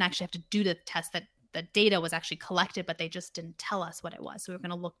embryos. We didn't actually have to do the test. That the data was actually collected, but they just didn't tell us what it was. So we were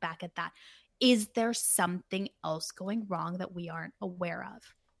going to look back at that. Is there something else going wrong that we aren't aware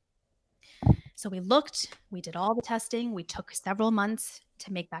of? So we looked, we did all the testing. We took several months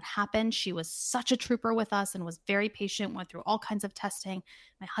to make that happen. She was such a trooper with us and was very patient, went through all kinds of testing.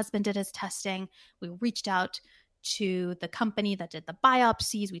 My husband did his testing. We reached out to the company that did the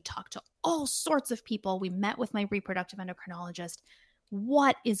biopsies. We talked to all sorts of people. We met with my reproductive endocrinologist.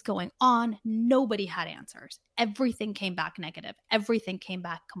 What is going on? Nobody had answers. Everything came back negative. Everything came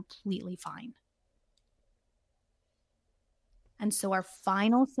back completely fine. And so our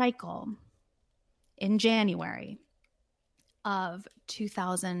final cycle in January of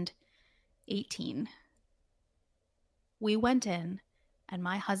 2018, we went in and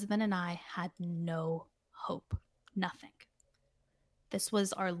my husband and I had no hope, nothing. This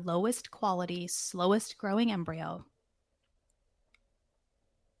was our lowest quality, slowest growing embryo.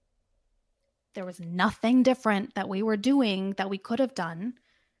 There was nothing different that we were doing that we could have done.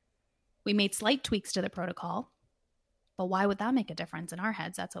 We made slight tweaks to the protocol, but why would that make a difference in our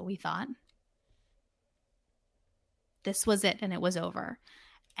heads? That's what we thought. This was it, and it was over.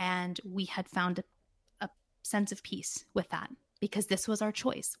 And we had found a sense of peace with that because this was our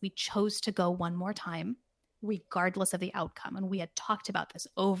choice. We chose to go one more time, regardless of the outcome. And we had talked about this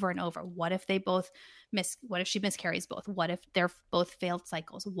over and over. What if they both what if she miscarries both? What if they're both failed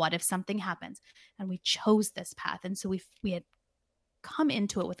cycles? What if something happens? And we chose this path. And so we had come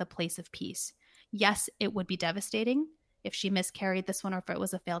into it with a place of peace. Yes, it would be devastating if she miscarried this one or if it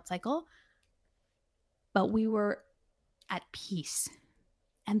was a failed cycle, but we were at peace.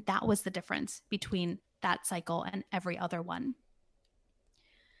 And that was the difference between that cycle and every other one.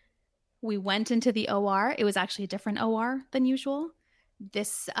 We went into the OR. It was actually a different OR than usual.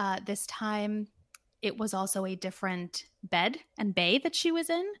 This time, it was also a different bed and bay that she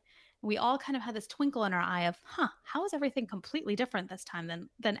was in. We all kind of had this twinkle in our eye of, how is everything completely different this time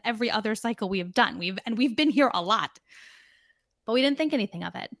than every other cycle we have done? We've been here a lot, but we didn't think anything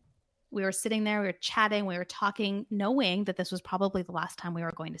of it. We were sitting there, we were chatting, we were talking, knowing that this was probably the last time we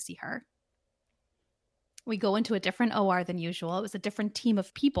were going to see her. We go into a different OR than usual. It was a different team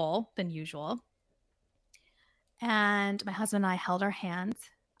of people than usual. And my husband and I held our hands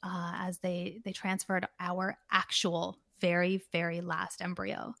as they transferred our actual very, very last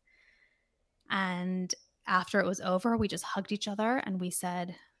embryo. And after it was over, we just hugged each other and we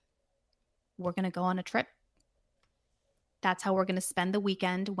said, we're going to go on a trip. That's how we're going to spend the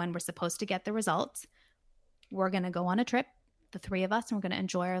weekend when we're supposed to get the results. We're going to go on a trip, the three of us, and we're going to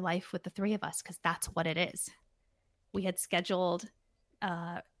enjoy our life with the three of us because that's what it is. We had scheduled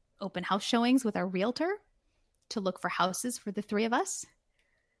open house showings with our realtor to look for houses for the three of us.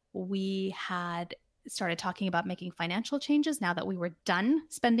 We had started talking about making financial changes now that we were done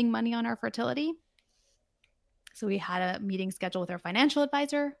spending money on our fertility. So we had a meeting scheduled with our financial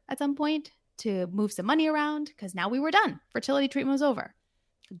advisor at some point to move some money around because now we were done. Fertility treatment was over.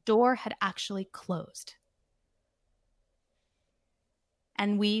 The door had actually closed.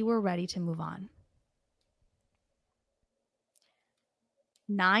 And we were ready to move on.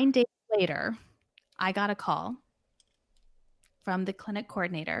 9 days later, I got a call from the clinic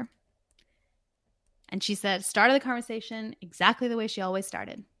coordinator. And she said, started the conversation exactly the way she always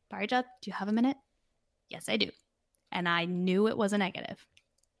started. Parijat, do you have a minute? Yes, I do. And I knew it was a negative.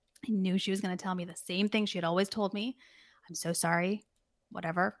 I knew she was going to tell me the same thing she had always told me. I'm so sorry.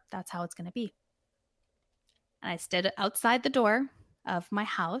 Whatever. That's how it's going to be. And I stood outside the door of my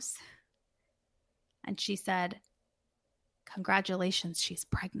house. And she said, congratulations, she's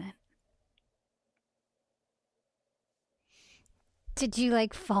pregnant. Did you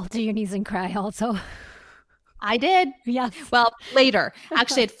like fall to your knees and cry also? I did. Yes. Well, later.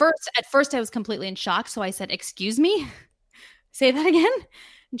 Actually, at first I was completely in shock. So I said, excuse me, say that again.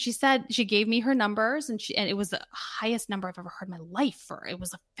 And she said, she gave me her numbers and it was the highest number I've ever heard in my life. It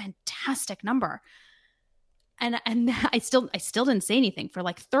was a fantastic number. And I still didn't say anything for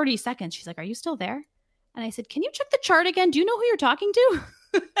like 30 seconds. She's like, are you still there? And I said, can you check the chart again? Do you know who you're talking to?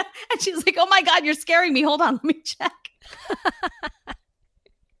 And she's like, oh my God, you're scaring me. Hold on, let me check.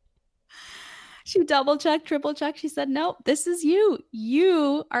 She double checked, triple checked. She said, no, this is you.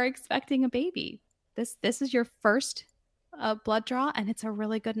 You are expecting a baby. This is your first blood draw, and it's a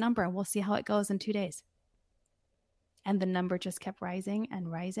really good number. And we'll see how it goes in 2 days. And the number just kept rising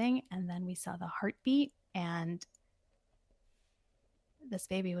and rising. And then we saw the heartbeat, and this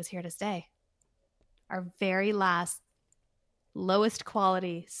baby was here to stay. Our very last, lowest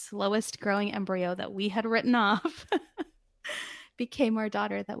quality, slowest growing embryo that we had written off became our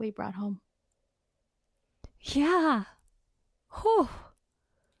daughter that we brought home. Yeah. Oh,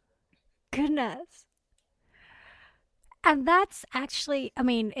 goodness. And that's actually, I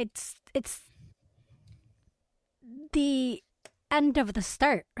mean, it's the end of the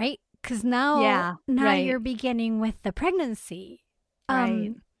start, right? Because now right. You're beginning with the pregnancy.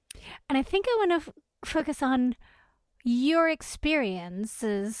 Right. And I think I want to focus on your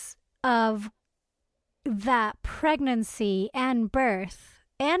experiences of that pregnancy and birth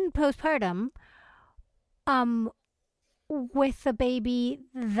and postpartum with a baby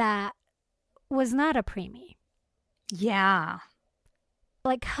that was not a preemie. Yeah.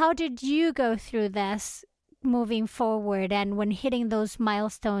 Like, how did you go through this moving forward and when hitting those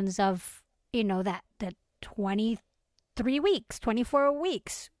milestones of, that the 23 weeks, 24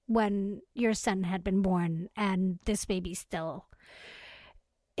 weeks when your son had been born and this baby's still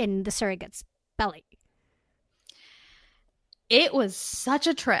in the surrogate's belly? It was such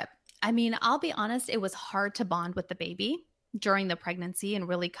a trip. I mean, I'll be honest, it was hard to bond with the baby during the pregnancy and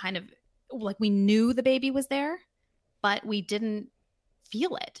really kind of like we knew the baby was there, but we didn't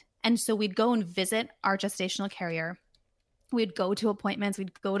feel it. And so we'd go and visit our gestational carrier. We'd go to appointments.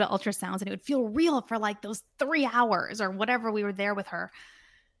 We'd go to ultrasounds, and it would feel real for like those 3 hours or whatever we were there with her.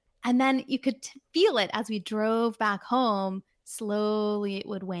 And then you could feel it as we drove back home. Slowly it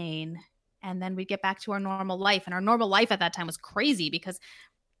would wane. And then we'd get back to our normal life. And our normal life at that time was crazy because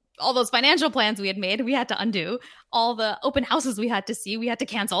all those financial plans we had made, we had to undo. All the open houses we had to see, we had to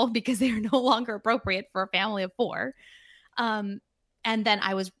cancel because they are no longer appropriate for a family of 4. And then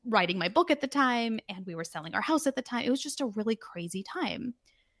I was writing my book at the time, and we were selling our house at the time. It was just a really crazy time.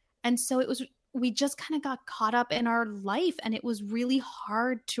 And so we just kind of got caught up in our life, and it was really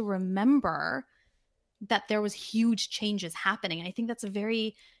hard to remember that there was huge changes happening. And I think that's a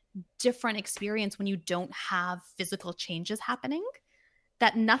very different experience when you don't have physical changes happening,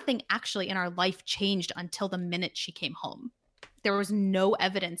 that nothing actually in our life changed until the minute she came home. There was no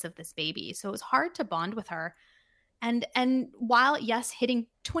evidence of this baby. So it was hard to bond with her. And while, yes, hitting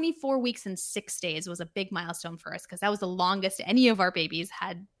 24 weeks and 6 days was a big milestone for us because that was the longest any of our babies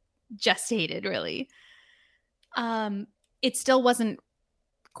had gestated, really. It still wasn't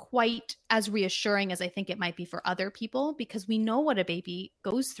quite as reassuring as I think it might be for other people because we know what a baby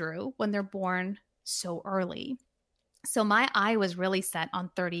goes through when they're born so early. So my eye was really set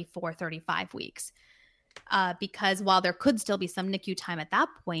on 34, 35 weeks. Because while there could still be some NICU time at that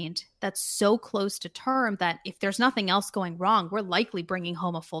point, that's so close to term that if there's nothing else going wrong, we're likely bringing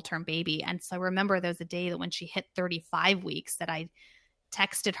home a full-term baby. And so I remember there was a day that when she hit 35 weeks that I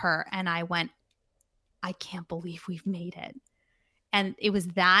texted her and I went, I can't believe we've made it. And it was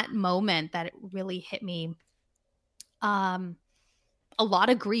that moment that it really hit me a lot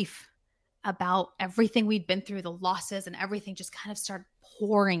of grief about everything we'd been through, the losses and everything just kind of started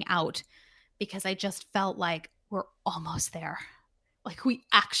pouring out. Because I just felt like we're almost there. Like we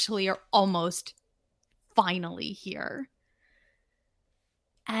actually are almost finally here.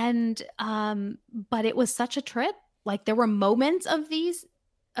 And, but it was such a trip. Like there were moments of these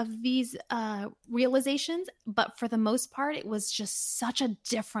realizations, but for the most part, it was just such a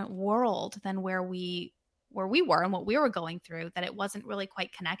different world than where we were and what we were going through that it wasn't really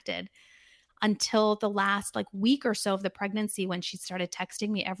quite connected. until the last like week or so of the pregnancy, when she started texting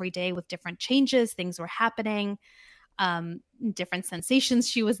me every day with different changes, things were happening, different sensations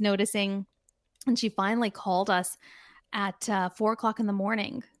she was noticing. And she finally called us at 4:00 in the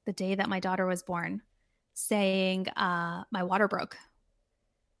morning, the day that my daughter was born, saying, my water broke.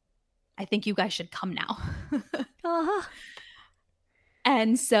 I think you guys should come now. Uh-huh.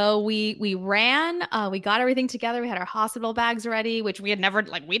 And so we ran, we got everything together. We had our hospital bags ready, which we had never,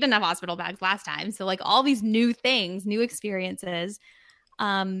 like, we didn't have hospital bags last time. So like all these new things, new experiences.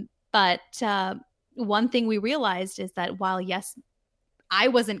 But one thing we realized is that while, yes, I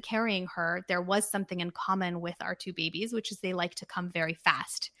wasn't carrying her, there was something in common with our two babies, which is they like to come very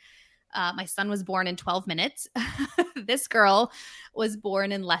fast. My son was born in 12 minutes. This girl was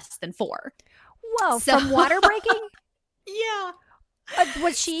born in less than 4. Whoa, so, from water breaking? Yeah.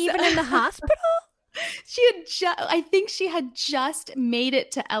 Was she even in the hospital? I think she had just made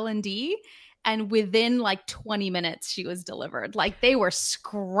it to L&D, and within like 20 minutes she was delivered. Like they were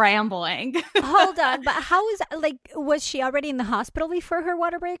scrambling. Hold on, but how is, like, was she already in the hospital before her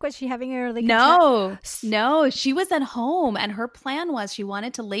water break? Was she having her like No, she was at home, and her plan was she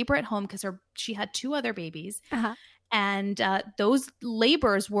wanted to labor at home because she had 2 other babies. Uh-huh. And those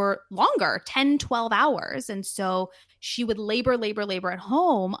labors were longer, 10, 12 hours. And so she would labor at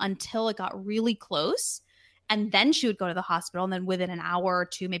home until it got really close. And then she would go to the hospital. And then within an hour or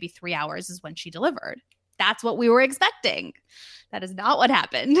 2, maybe 3 hours is when she delivered. That's what we were expecting. That is not what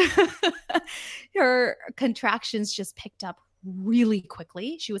happened. Her contractions just picked up really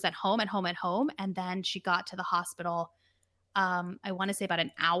quickly. She was at home. And then she got to the hospital, I want to say about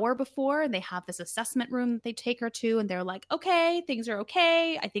an hour before. And they have this assessment room that they take her to. And they're like, okay, things are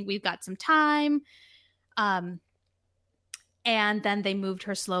okay. I think we've got some time. And then they moved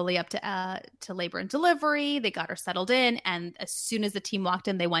her slowly up to labor and delivery. They got her settled in. And as soon as the team walked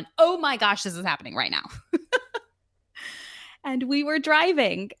in, they went, oh my gosh, this is happening right now. And we were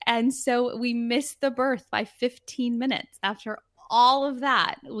driving. And so we missed the birth by 15 minutes. After all of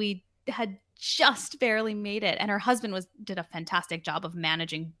that, we had just barely made it. And her husband did a fantastic job of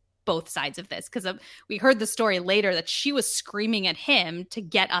managing both sides of this, because we heard the story later that she was screaming at him to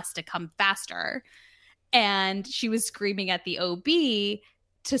get us to come faster. And she was screaming at the OB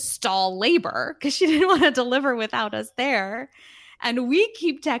to stall labor because she didn't want to deliver without us there. And we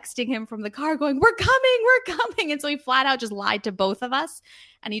keep texting him from the car going, we're coming. And so he flat out just lied to both of us.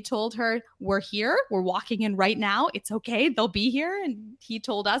 And he told her, we're here. We're walking in right now. It's okay. They'll be here. And he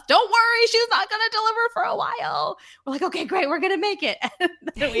told us, don't worry. She's not going to deliver for a while. We're like, okay, great. We're going to make it. And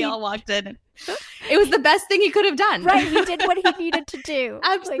then we all walked in. It was the best thing he could have done. Right. He did what he needed to do.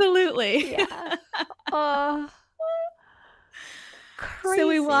 Absolutely. Like, yeah. Crazy. So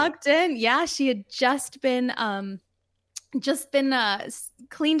we walked in. Yeah, she had just been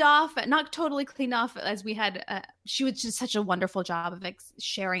cleaned off, not totally cleaned off, as we had. She was just such a wonderful job of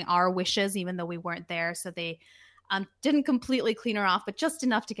sharing our wishes, even though we weren't there. So they didn't completely clean her off, but just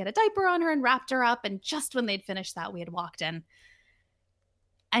enough to get a diaper on her and wrapped her up. And just when they'd finished that, we had walked in.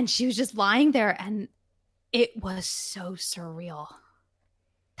 And she was just lying there, and it was so surreal.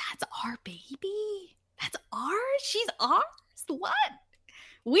 That's our baby. That's ours. She's ours. What?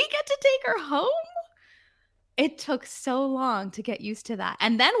 We get to take her home? It took so long to get used to that.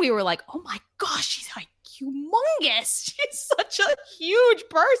 And then we were like, oh my gosh, she's like humongous. She's such a huge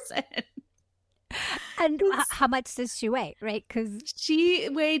person. And how much does she weigh, right? Because she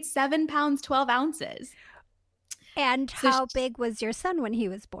weighed 7 pounds, 12 ounces. And so how big was your son when he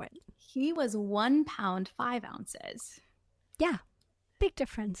was born? He was 1 pound, 5 ounces. Yeah. Big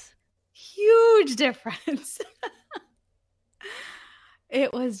difference. Huge difference.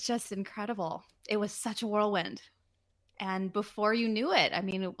 It was just incredible. It was such a whirlwind. And before you knew it, I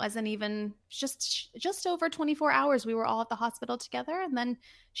mean, it wasn't even just over 24 hours. We were all at the hospital together. And then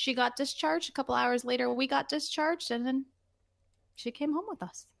she got discharged. A couple hours later, we got discharged. And then she came home with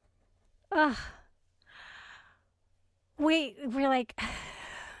us. We're like,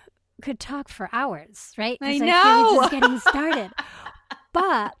 could talk for hours, right? I know. We're just getting started.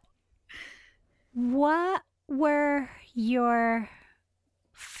 But what were your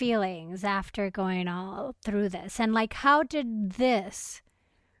feelings after going all through this? And like, how did this,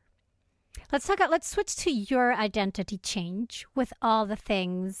 let's switch to your identity change with all the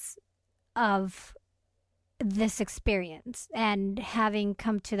things of this experience and having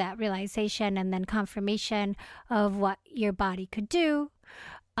come to that realization and then confirmation of what your body could do,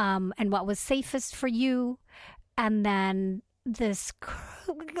 and what was safest for you. And then this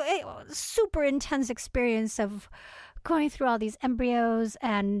super intense experience of going through all these embryos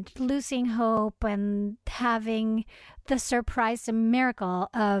and losing hope and having the surprise and miracle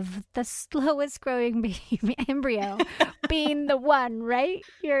of the slowest growing baby embryo being the one, right?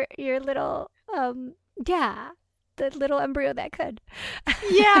 Your little, the little embryo that could.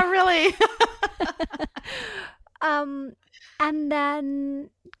 Yeah, really. And then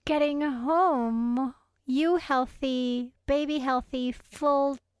getting home, you healthy, baby healthy,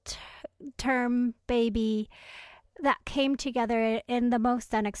 full term baby that came together in the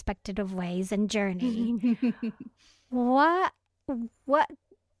most unexpected of ways and journey. What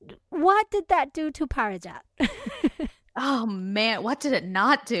did that do to Parijat? Oh man, what did it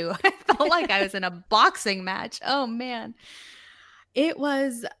not do? I felt like I was in a boxing match. Oh man. It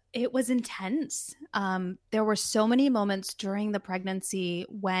was intense. There were so many moments during the pregnancy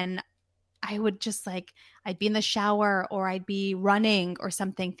when I would just I'd be in the shower or I'd be running or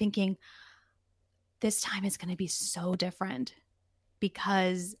something thinking, this time is going to be so different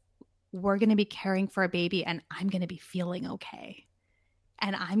because we're going to be caring for a baby and I'm going to be feeling okay.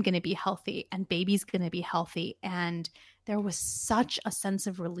 And I'm going to be healthy and baby's going to be healthy. And there was such a sense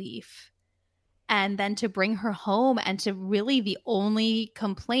of relief. And then to bring her home and to really the only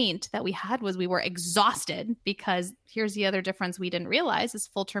complaint that we had was we were exhausted because here's the other difference we didn't realize is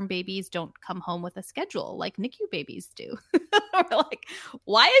full-term babies don't come home with a schedule like NICU babies do. We're like,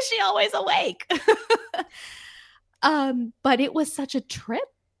 why is she always awake? But it was such a trip.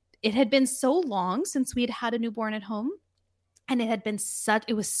 It had been so long since we'd had a newborn at home. And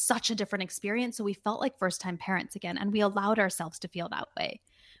it was such a different experience. So we felt like first-time parents again. And we allowed ourselves to feel that way.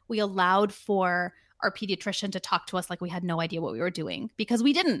 We allowed for our pediatrician to talk to us like we had no idea what we were doing because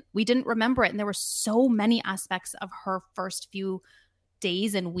we didn't remember it. And there were so many aspects of her first few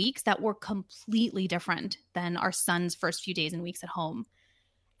days and weeks that were completely different than our son's first few days and weeks at home.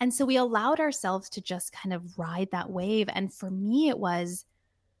 And so we allowed ourselves to just kind of ride that wave. And for me, it was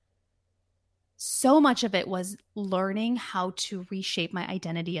so much of it was learning how to reshape my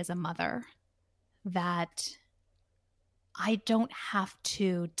identity as a mother, that I don't have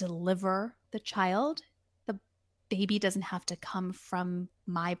to deliver the child. The baby doesn't have to come from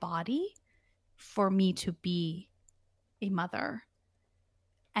my body for me to be a mother.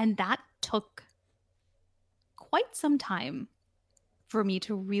 And that took quite some time for me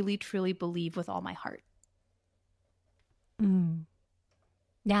to really, truly believe with all my heart.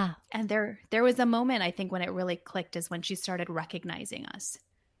 Yeah. And there was a moment, I think, when it really clicked is when she started recognizing us.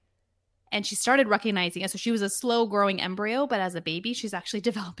 And she started recognizing us. So she was a slow growing embryo, but as a baby, she's actually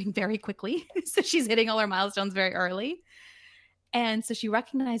developing very quickly. So she's hitting all her milestones very early. And so she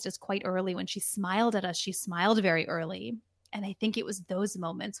recognized us quite early. When she smiled at us, she smiled very early. And I think it was those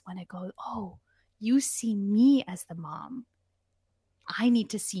moments when it goes, oh, you see me as the mom. I need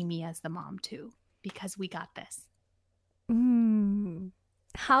to see me as the mom too, because we got this.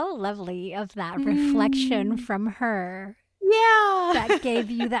 How lovely of that reflection from her. Yeah. That gave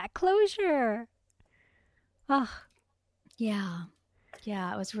you that closure. Oh. Yeah.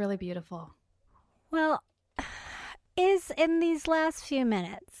 Yeah, it was really beautiful. Well, is in these last few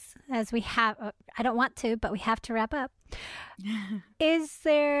minutes, as we have, I don't want to, but we have to wrap up. Is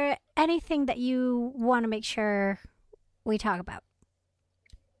there anything that you want to make sure we talk about?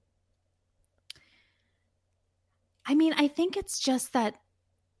 I mean, I think it's just that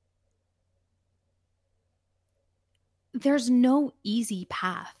there's no easy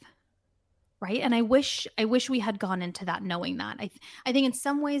path, right? And I wish we had gone into that knowing that. I think in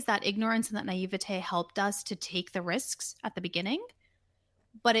some ways that ignorance and that naivete helped us to take the risks at the beginning,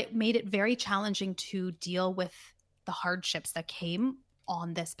 but it made it very challenging to deal with the hardships that came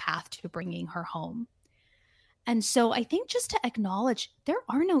on this path to bringing her home. And so I think just to acknowledge there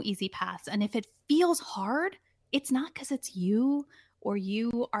are no easy paths. And if it feels hard, it's not because it's you or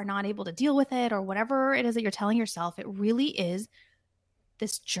you are not able to deal with it or whatever it is that you're telling yourself. It really is.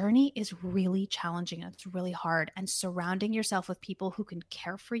 This journey is really challenging and it's really hard. And surrounding yourself with people who can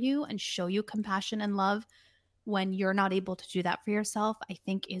care for you and show you compassion and love when you're not able to do that for yourself, I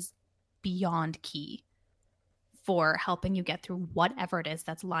think is beyond key for helping you get through whatever it is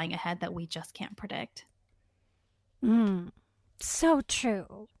that's lying ahead that we just can't predict. So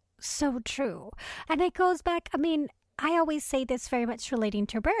true. So true. And it goes back, I mean, I always say this very much relating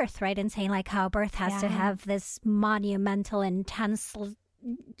to birth, right? And saying like how birth has to have this monumental, intense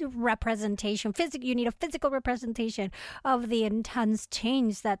representation. You need a physical representation of the intense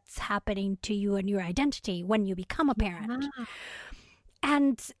change that's happening to you and your identity when you become a parent. Yeah.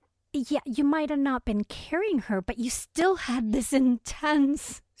 And yeah, you might have not been carrying her, but you still had this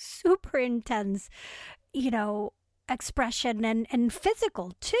intense, super intense, expression and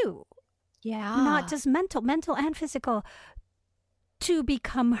physical too. Yeah. Not just mental and physical, to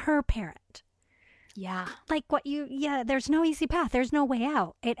become her parent. Yeah. Like there's no easy path. There's no way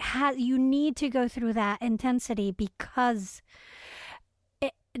out. You need to go through that intensity because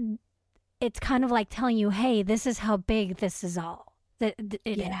it's kind of like telling you, hey, this is how big this is all. It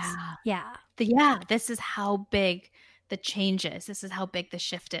is. Yeah. This is how big the change is. This is how big the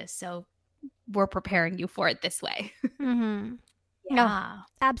shift is. So we're preparing you for it this way. Mm-hmm. Yeah. No,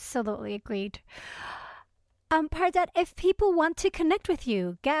 absolutely agreed. Pardette, if people want to connect with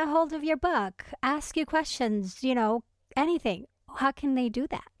you, get a hold of your book, ask you questions, anything, how can they do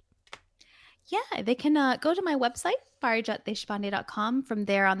that? Yeah, they can go to my website, parijatdeshpande.com. From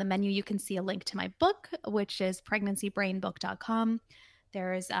there on the menu, you can see a link to my book, which is pregnancybrainbook.com.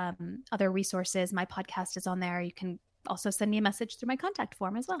 There's other resources. My podcast is on there. You can also send me a message through my contact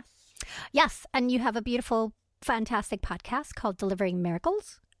form as well. Yes, and you have a beautiful, fantastic podcast called Delivering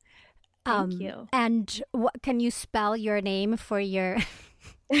Miracles. Thank you. And can you spell your name for your...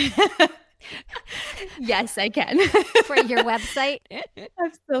 Yes, I can. For your website?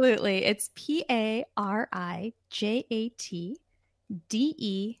 Absolutely. It's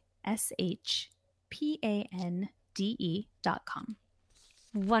PARIJATDESHPANDE.com.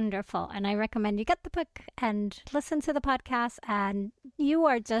 Wonderful. And I recommend you get the book and listen to the podcast. And you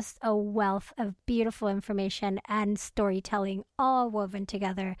are just a wealth of beautiful information and storytelling all woven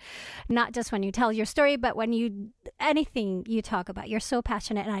together. Not just when you tell your story, but anything you talk about. You're so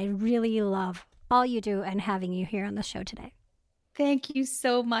passionate, and I really love all you do and having you here on the show today. Thank you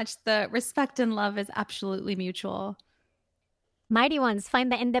so much. The respect and love is absolutely mutual. Mighty Ones,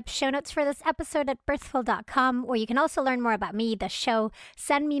 find the in-depth show notes for this episode at birthful.com, where you can also learn more about me, the show,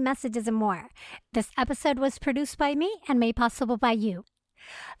 send me messages, and more. This episode was produced by me and made possible by you.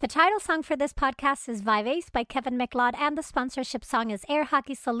 The title song for this podcast is Vivace by Kevin MacLeod, and the sponsorship song is Air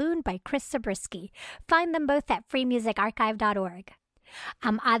Hockey Saloon by Chris Zabriskie. Find them both at freemusicarchive.org.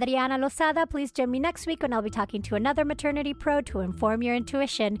 I'm Adriana Lozada. Please join me next week when I'll be talking to another maternity pro to inform your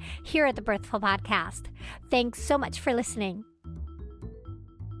intuition here at the Birthful Podcast. Thanks so much for listening.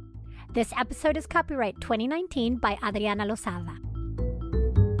 This episode is copyright 2019 by Adriana Lozada.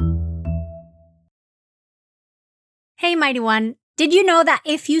 Hey, Mighty One. Did you know that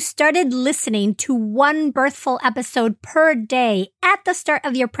if you started listening to one Birthful episode per day at the start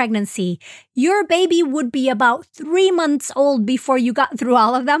of your pregnancy, your baby would be about 3 months old before you got through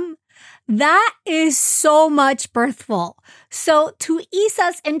all of them? That is so much Birthful. So to ease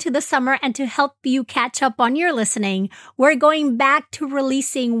us into the summer and to help you catch up on your listening, we're going back to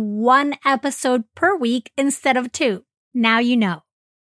releasing 1 episode per week instead of 2. Now you know.